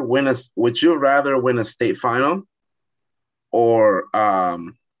rather win a state final or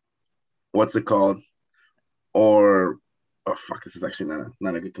what's it called? Or this is actually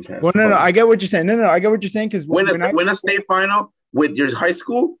not a good comparison. Well, no, I get what you're saying. No, I get what you're saying because win a state final with your high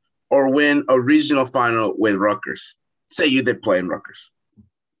school or win a regional final with Rutgers. Say you did play in Rutgers.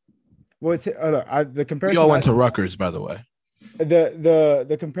 Well, the comparison. We all went to Rutgers, by the way.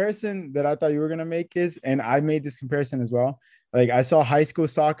 The comparison that I thought you were gonna make is, and I made this comparison as well. Like I saw high school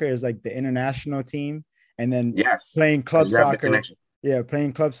soccer as like the international team, and then playing club soccer. Yeah,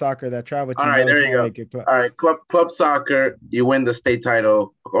 playing club soccer, that travel team. All right, there you go. All right, club soccer, you win the state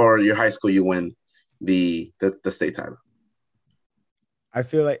title, or your high school, you win the state title. I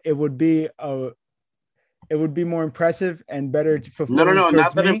feel like it would be more impressive and better fulfilling. No,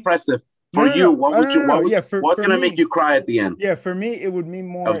 not that impressive. For you, what's going to make you cry at the end? Yeah, for me, it would mean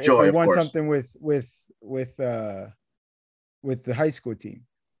more of joy, if I won something with the high school team.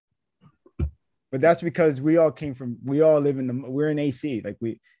 But that's because we're in AC, like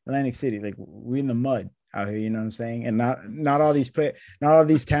Atlantic City, like we're in the mud. out here. You know what I'm saying? And not all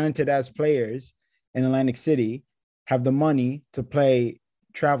these talented ass players in Atlantic City have the money to play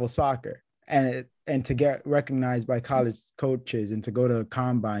travel soccer and to get recognized by college coaches and to go to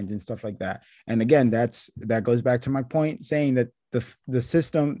combines and stuff like that. And again, that goes back to my point saying that the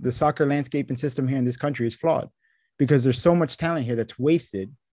system, the soccer landscape and system here in this country is flawed because there's so much talent here that's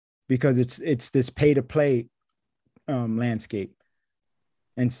wasted because it's this pay to play landscape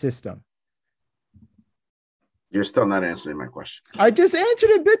and system. You're still not answering my question. I just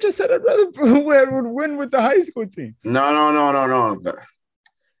answered it, bitch. I said I'd rather would win with the high school team. No.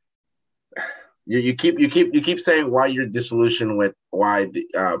 You keep saying why you're disillusioned with why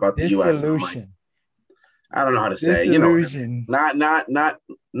about the U.S. I don't know how to say. Disillusion. Not. Not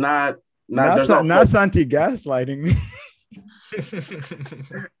Santi gaslighting me.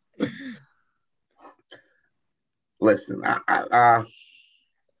 Listen,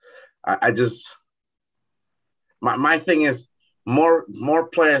 I just my thing is more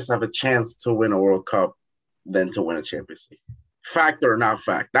players have a chance to win a World Cup than to win a Champions League. Fact or not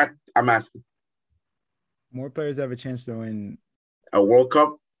fact? That I'm asking. More players have a chance to win a World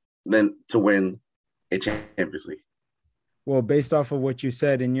Cup than to win a Champions League. Well, based off of what you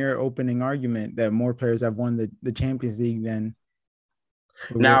said in your opening argument, that more players have won the Champions League than.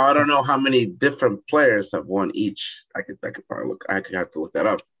 Now I don't know how many different players have won each. I could probably look. I could have to look that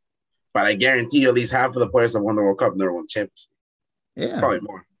up. But I guarantee you, at least half of the players have won the World Cup never won the Champions League. Yeah, probably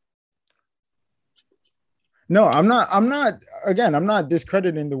more. No, I'm not. Again, I'm not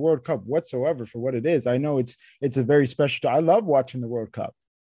discrediting the World Cup whatsoever for what it is. I know it's a very special. I love watching the World Cup,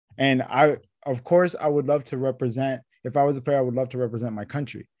 and of course, I would love to represent. If I was a player, I would love to represent my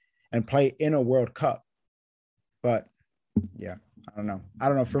country and play in a World Cup. But yeah, I don't know.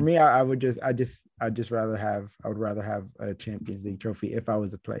 For me, I would rather have a Champions League trophy if I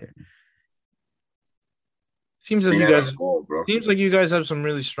was a player. Seems like you guys have some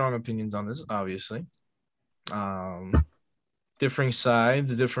really strong opinions on this, obviously. Differing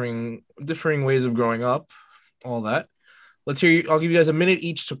sides, differing ways of growing up, all that. Let's hear you. I'll give you guys a minute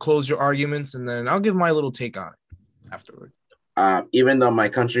each to close your arguments, and then I'll give my little take on it afterward. Even though my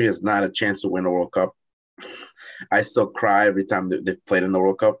country has not a chance to win a World Cup, I still cry every time they've played in the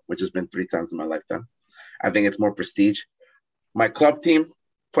World Cup, which has been 3 times in my lifetime. I think it's more prestige. My club team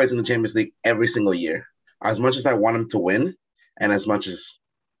plays in the Champions League every single year. As much as I want them to win, and as much as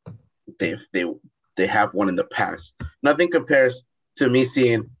they have won in the past, nothing compares to me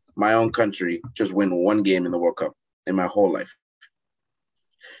seeing my own country just win one game in the World Cup in my whole life.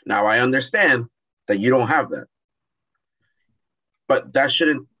 Now I understand that you don't have that, but that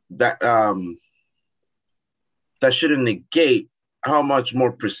shouldn't negate how much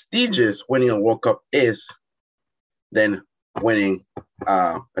more prestigious winning a World Cup is than winning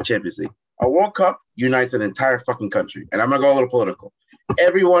a Champions League. A World Cup unites an entire fucking country. And I'm going to go a little political.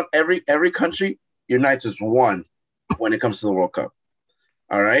 Every country unites as one when it comes to the World Cup.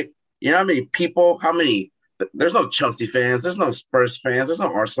 All right? You know how many people, there's no Chelsea fans, there's no Spurs fans, there's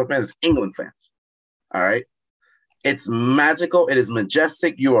no Arsenal fans, it's England fans. All right? It's magical. It is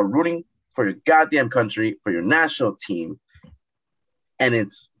majestic. You are rooting for your goddamn country, for your national team. And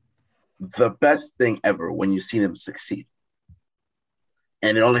it's the best thing ever when you see them succeed.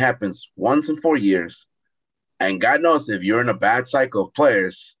 And it only happens once in 4 years. And God knows if you're in a bad cycle of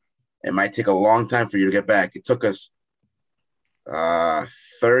players, it might take a long time for you to get back. It took us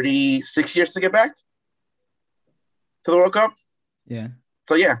 36 years to get back to the World Cup. Yeah.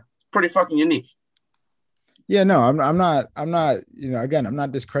 So yeah, it's pretty fucking unique. Yeah, no, I'm not, again, I'm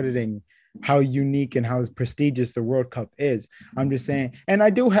not discrediting how unique and how prestigious the World Cup is. I'm just saying, and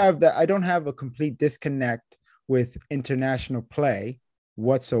I don't have a complete disconnect with international play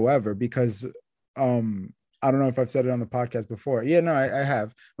whatsoever because I don't know if I've said it on the podcast before. Yeah, no, I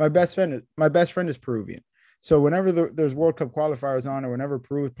have. My best friend is Peruvian. So whenever there's World Cup qualifiers on or whenever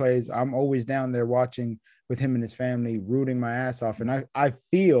Peru plays, I'm always down there watching with him and his family, rooting my ass off. And I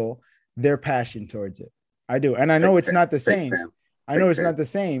feel their passion towards it. I do. And I know it's not the same. I know it's not the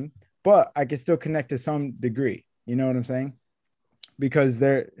same, but I can still connect to some degree. You know what I'm saying? Because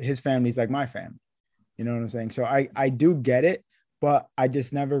his family's like my family. You know what I'm saying? So I do get it, but I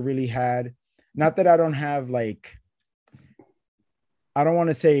just never really had, not that I don't have like, I don't want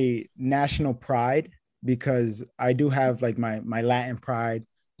to say national pride because I do have like my Latin pride,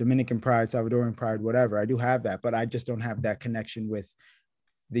 Dominican pride, Salvadoran pride, whatever. I do have that, but I just don't have that connection with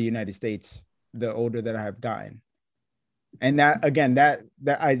the United States the older that I have gotten. And that, again,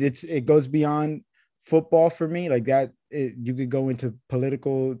 it goes beyond football for me. Like that, you could go into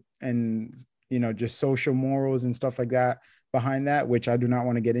political and, just social morals and stuff like that. behind that, which I do not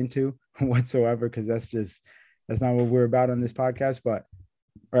want to get into whatsoever, because that's not what we're about on this podcast,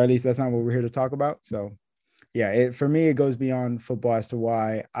 or at least that's not what we're here to talk about. So yeah, for me, it goes beyond football as to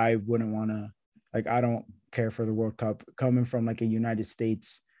why I wouldn't want to, like, I don't care for the World Cup coming from like a United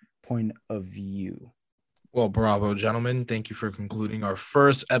States point of view. Well, bravo, gentlemen. Thank you for concluding our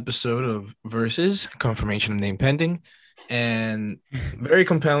first episode of Versus, confirmation of name pending. And very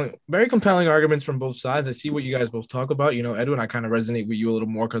compelling arguments from both sides. I see what you guys both talk about. Edwin, I kind of resonate with you a little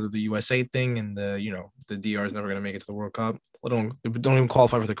more because of the USA thing and the DR is never going to make it to the World Cup. Don't even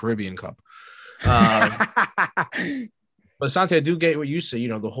qualify for the Caribbean Cup. But Santi, I do get what you say.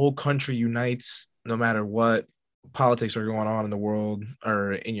 The whole country unites no matter what politics are going on in the world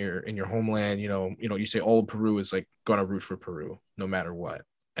or in your homeland. You say all of Peru is like going to root for Peru no matter what,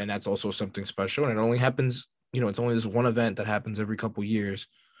 and that's also something special. And it only happens. It's only this one event that happens every couple years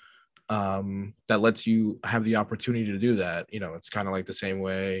that lets you have the opportunity to do that. It's kind of like the same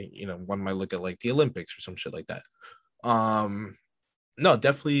way, one might look at like the Olympics or some shit like that. No,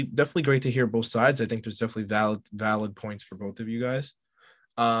 definitely great to hear both sides. I think there's definitely valid points for both of you guys.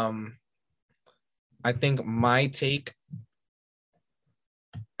 I think my take,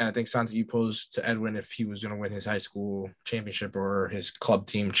 and I think Santi, you posed to Edwin if he was going to win his high school championship or his club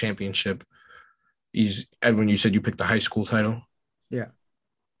team championship. Edwin, you said you picked the high school title? Yeah.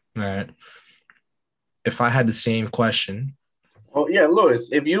 All right. If I had the same question. Oh, yeah, Lewis,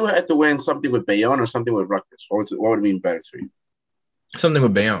 if you had to win something with Bayonne or something with Rutgers, what would it mean better for you? Something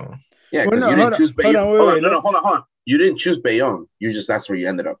with Bayonne. Yeah, because you didn't choose Bayonne. Hold on. You didn't choose Bayonne. That's where you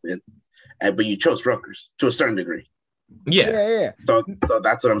ended up in. But you chose Rutgers to a certain degree. Yeah. So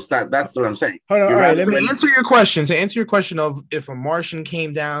that's what I'm saying. Hold on, all right, to answer your question of if a Martian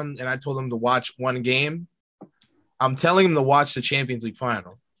came down and I told him to watch one game, I'm telling him to watch the Champions League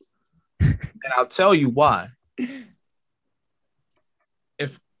final. And I'll tell you why.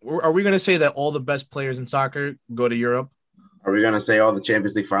 Are we going to say that all the best players in soccer go to Europe? Are we going to say all the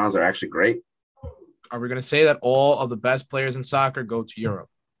Champions League finals are actually great? Are we going to say that all of the best players in soccer go to Europe?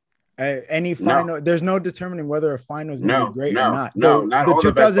 Any final, there's no determining whether a final is going to be great or not. Not the all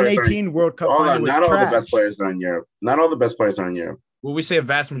 2018 World Cup final was not trash. All the best players are in Europe. Not all the best players are in Europe. Will we say a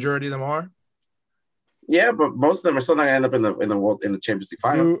vast majority of them are? Yeah, but most of them are still not going to end up in the Champions League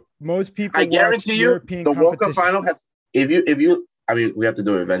final. Most people, I guarantee you, the World Cup final has. If you, I mean, we have to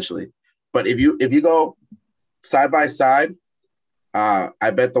do it eventually. But if you go side by side,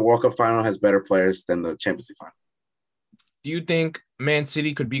 I bet the World Cup final has better players than the Champions League final. Do you think Man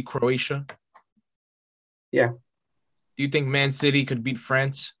City could beat Croatia? Yeah. Do you think Man City could beat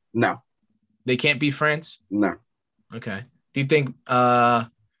France? No. They can't beat France? No. Okay. Do you think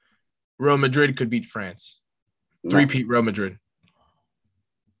Real Madrid could beat France? No. Three-peat Real Madrid.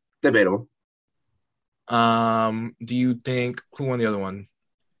 Debatable. Do you think who won the other one?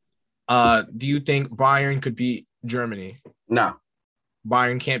 Do you think Bayern could beat Germany? No.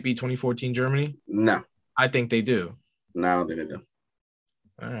 Bayern can't beat 2014 Germany? No. I think they do. No, I don't think they do.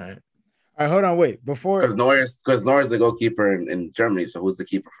 All right. All right, hold on, wait. Before because Neuer's the goalkeeper in Germany, so who's the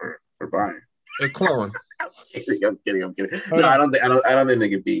keeper for Bayern? A clone. I'm kidding. No, I don't think they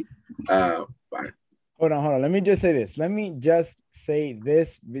can beat Bayern. Hold on. Let me just say this.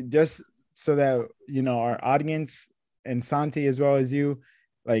 Just so that our audience and Santi as well as you,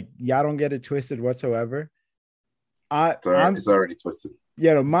 like, y'all don't get it twisted whatsoever. It's already twisted.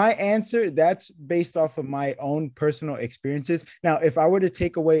 Yeah, my answer, that's based off of my own personal experiences. Now, if I were to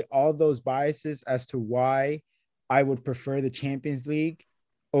take away all those biases as to why I would prefer the Champions League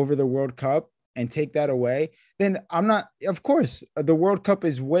over the World Cup and take that away, then I'm not, of course, the World Cup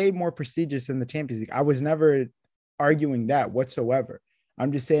is way more prestigious than the Champions League. I was never arguing that whatsoever.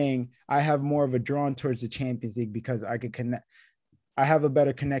 I'm just saying I have more of a drawn towards the Champions League because I could connect. I have a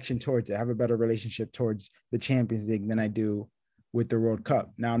better connection towards it. I have a better relationship towards the Champions League than I do with the World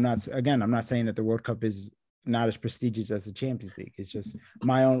Cup. Now, I'm not saying that the World Cup is not as prestigious as the Champions League. It's just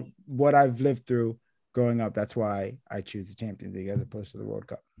my own, what I've lived through growing up. That's why I choose the Champions League as opposed to the World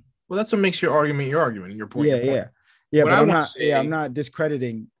Cup. Well, that's what makes your argument, your point. Yeah. But I'm not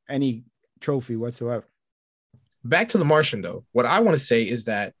discrediting any trophy whatsoever. Back to the Martian, though. What I want to say is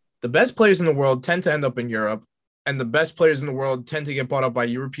that the best players in the world tend to end up in Europe, and the best players in the world tend to get bought up by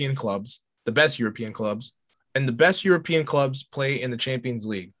European clubs, the best European clubs, and the best European clubs play in the Champions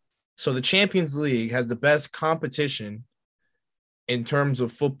League. So the Champions League has the best competition in terms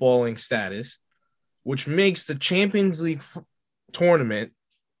of footballing status, which makes the Champions League tournament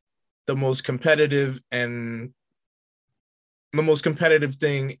the most competitive and the most competitive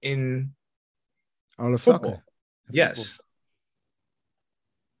thing in all of football. Soccer. Yes.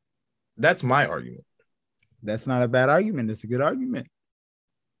 That's my argument. That's not a bad argument. That's a good argument.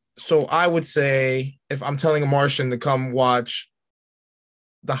 So I would say if I'm telling a Martian to come watch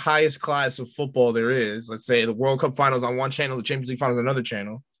the highest class of football there is, let's say the World Cup finals on one channel, the Champions League finals on another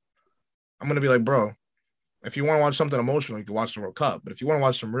channel, I'm going to be like, bro, if you want to watch something emotional, you can watch the World Cup. But if you want to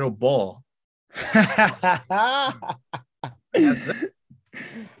watch some real ball, that's it.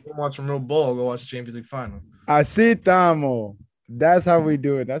 If you want to watch some real ball, go watch the Champions League final. Así estamos. That's how we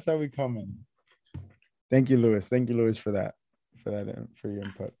do it. That's how we come in. Thank you, Lewis. Thank you, Lewis, for that, for your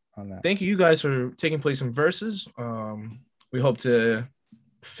input on that. Thank you guys for taking place in verses. We hope to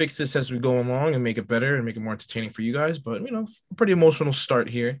fix this as we go along and make it better and make it more entertaining for you guys. But, pretty emotional start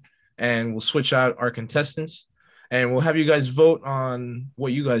here. And we'll switch out our contestants. And we'll have you guys vote on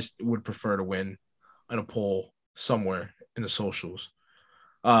what you guys would prefer to win in a poll somewhere in the socials.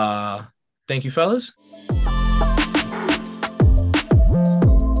 Thank you, fellas.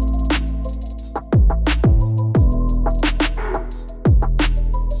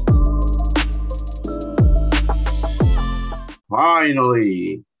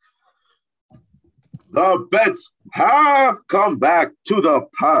 Finally, the bets have come back to the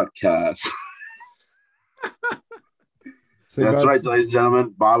podcast. That's right, ladies and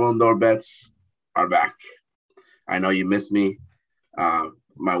gentlemen. Ballon d'Or bets are back. I know you missed me.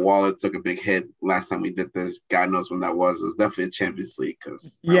 My wallet took a big hit last time we did this. God knows when that was. It was definitely a Champions League.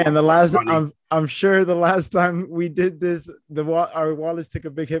 And I'm sure the last time we did this, our wallets took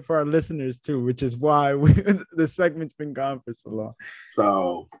a big hit for our listeners too, which is why the segment's been gone for so long.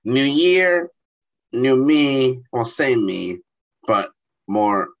 So new year, new me, well, same me, but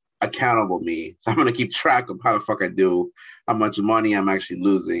more accountable me. So I'm going to keep track of how the fuck I do, how much money I'm actually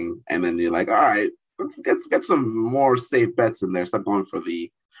losing. And then you're like, all right, let's get some more safe bets in there. Stop going for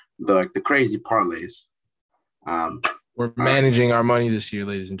the crazy parlays. We're managing our money this year,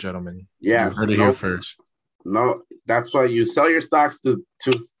 ladies and gentlemen. Yes. You heard it here first. No, that's why you sell your stocks to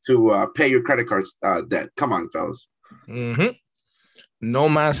pay your credit card debt. Come on, fellas. Mm-hmm. No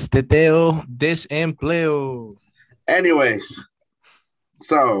más teteo, desempleo. Anyways,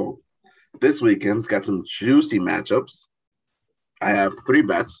 so this weekend's got some juicy matchups. I have three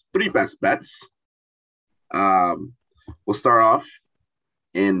best bets. We'll start off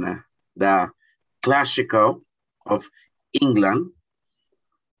in the Clasico of England.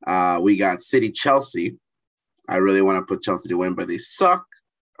 We got City Chelsea. I really want to put Chelsea to win, but they suck.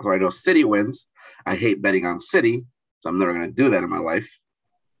 So I know City wins. I hate betting on City, so I'm never going to do that in my life.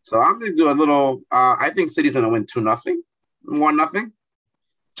 So I'm going to do a little. I think City's going to win 2-0, 1-0.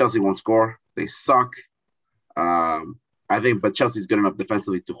 Chelsea won't score. They suck. But Chelsea's good enough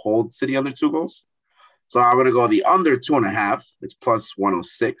defensively to hold City under 2 goals. So I'm going to go the under 2.5. It's plus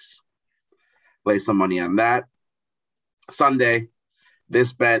 106. Lay some money on that. Sunday,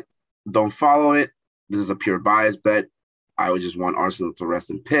 this bet, don't follow it. This is a pure bias bet. I would just want Arsenal to rest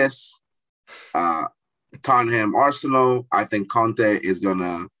and piss. Tottenham, Arsenal. I think Conte is going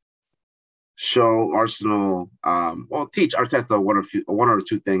to show Arsenal, teach Arteta one or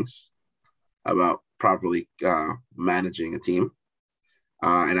two things about properly managing a team.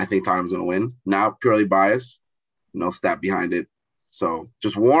 And I think Tottenham's going to win. Now, purely biased, no stat behind it. So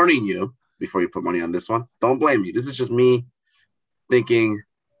just warning you before you put money on this one. Don't blame me. This is just me thinking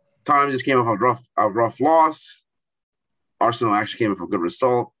Tottenham just came off a rough loss. Arsenal actually came off a good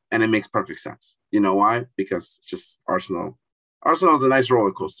result, and it makes perfect sense. You know why? Because it's just Arsenal. Arsenal is a nice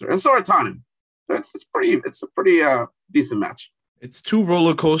roller coaster, and so are Tottenham. It's a pretty decent match. It's 2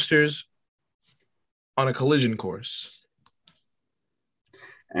 roller coasters on a collision course.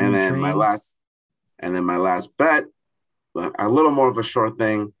 And then my last bet, but a little more of a short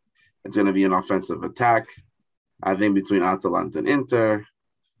thing. It's going to be an offensive attack. I think between Atalanta and Inter,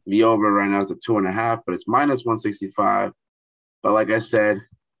 the over right now is at 2.5, but it's minus 165. But like I said,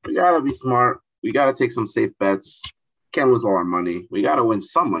 we got to be smart. We got to take some safe bets. Can't lose all our money. We got to win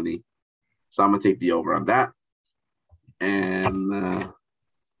some money. So I'm going to take the over on that. And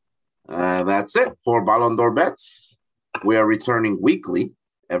that's it for Ballon d'Or bets. We are returning weekly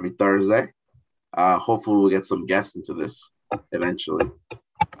every Thursday. Hopefully we'll get some guests into this eventually.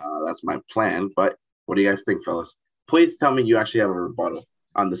 That's my plan. But what do you guys think, fellas? Please tell me you actually have a rebuttal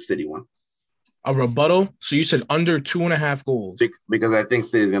on the City one. A rebuttal? So you said under 2.5 goals. Because I think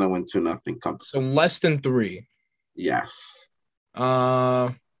City's going to win 2-0. So less than 3. Yes.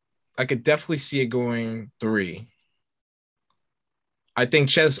 I could definitely see it going 3. I think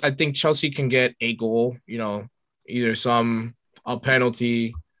Chelsea can get a goal, either a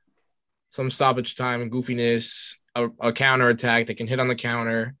penalty, some stoppage time and goofiness, a counter attack. They can hit on the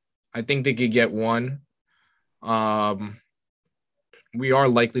counter. I think they could get 1. we are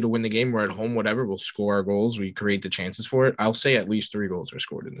likely to win the game. We're at home, whatever. We'll score our goals. We create the chances for it. I'll say at least 3 goals are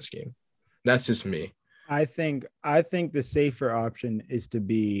scored in this game. That's just me. I think the safer option is to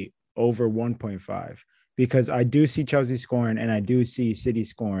be over 1.5 because I do see Chelsea scoring and I do see City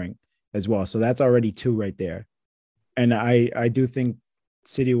scoring as well. So that's already 2 right there. And I do think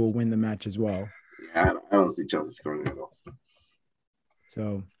City will win the match as well. Yeah, I don't see Chelsea scoring at all.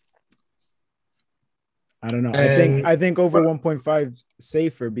 So I don't know. I think over 1.5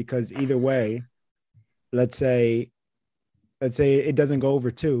 safer because either way, let's say it doesn't go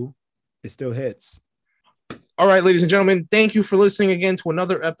over 2, it still hits. All right, ladies and gentlemen, thank you for listening again to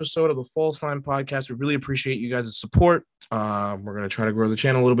another episode of the False Line Podcast. We really appreciate you guys' support. We're going to try to grow the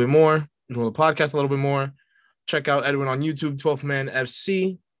channel a little bit more, grow the podcast a little bit more. Check out Edwin on YouTube, 12th Man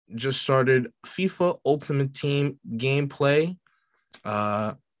FC. Just started FIFA Ultimate Team gameplay.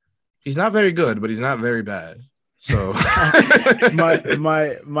 He's not very good, but he's not very bad. So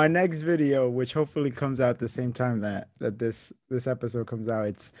my next video, which hopefully comes out the same time that this episode comes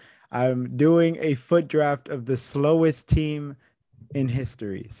out, I'm doing a foot draft of the slowest team in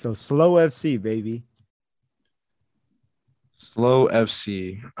history. So Slow FC, baby. Slow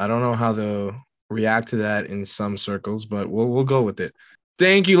FC. I don't know how they'll react to that in some circles, but we'll go with it.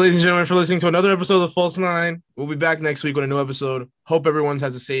 Thank you, ladies and gentlemen, for listening to another episode of The False Line. We'll be back next week with a new episode. Hope everyone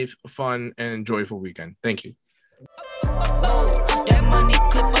has a safe, fun, and joyful weekend. Thank you.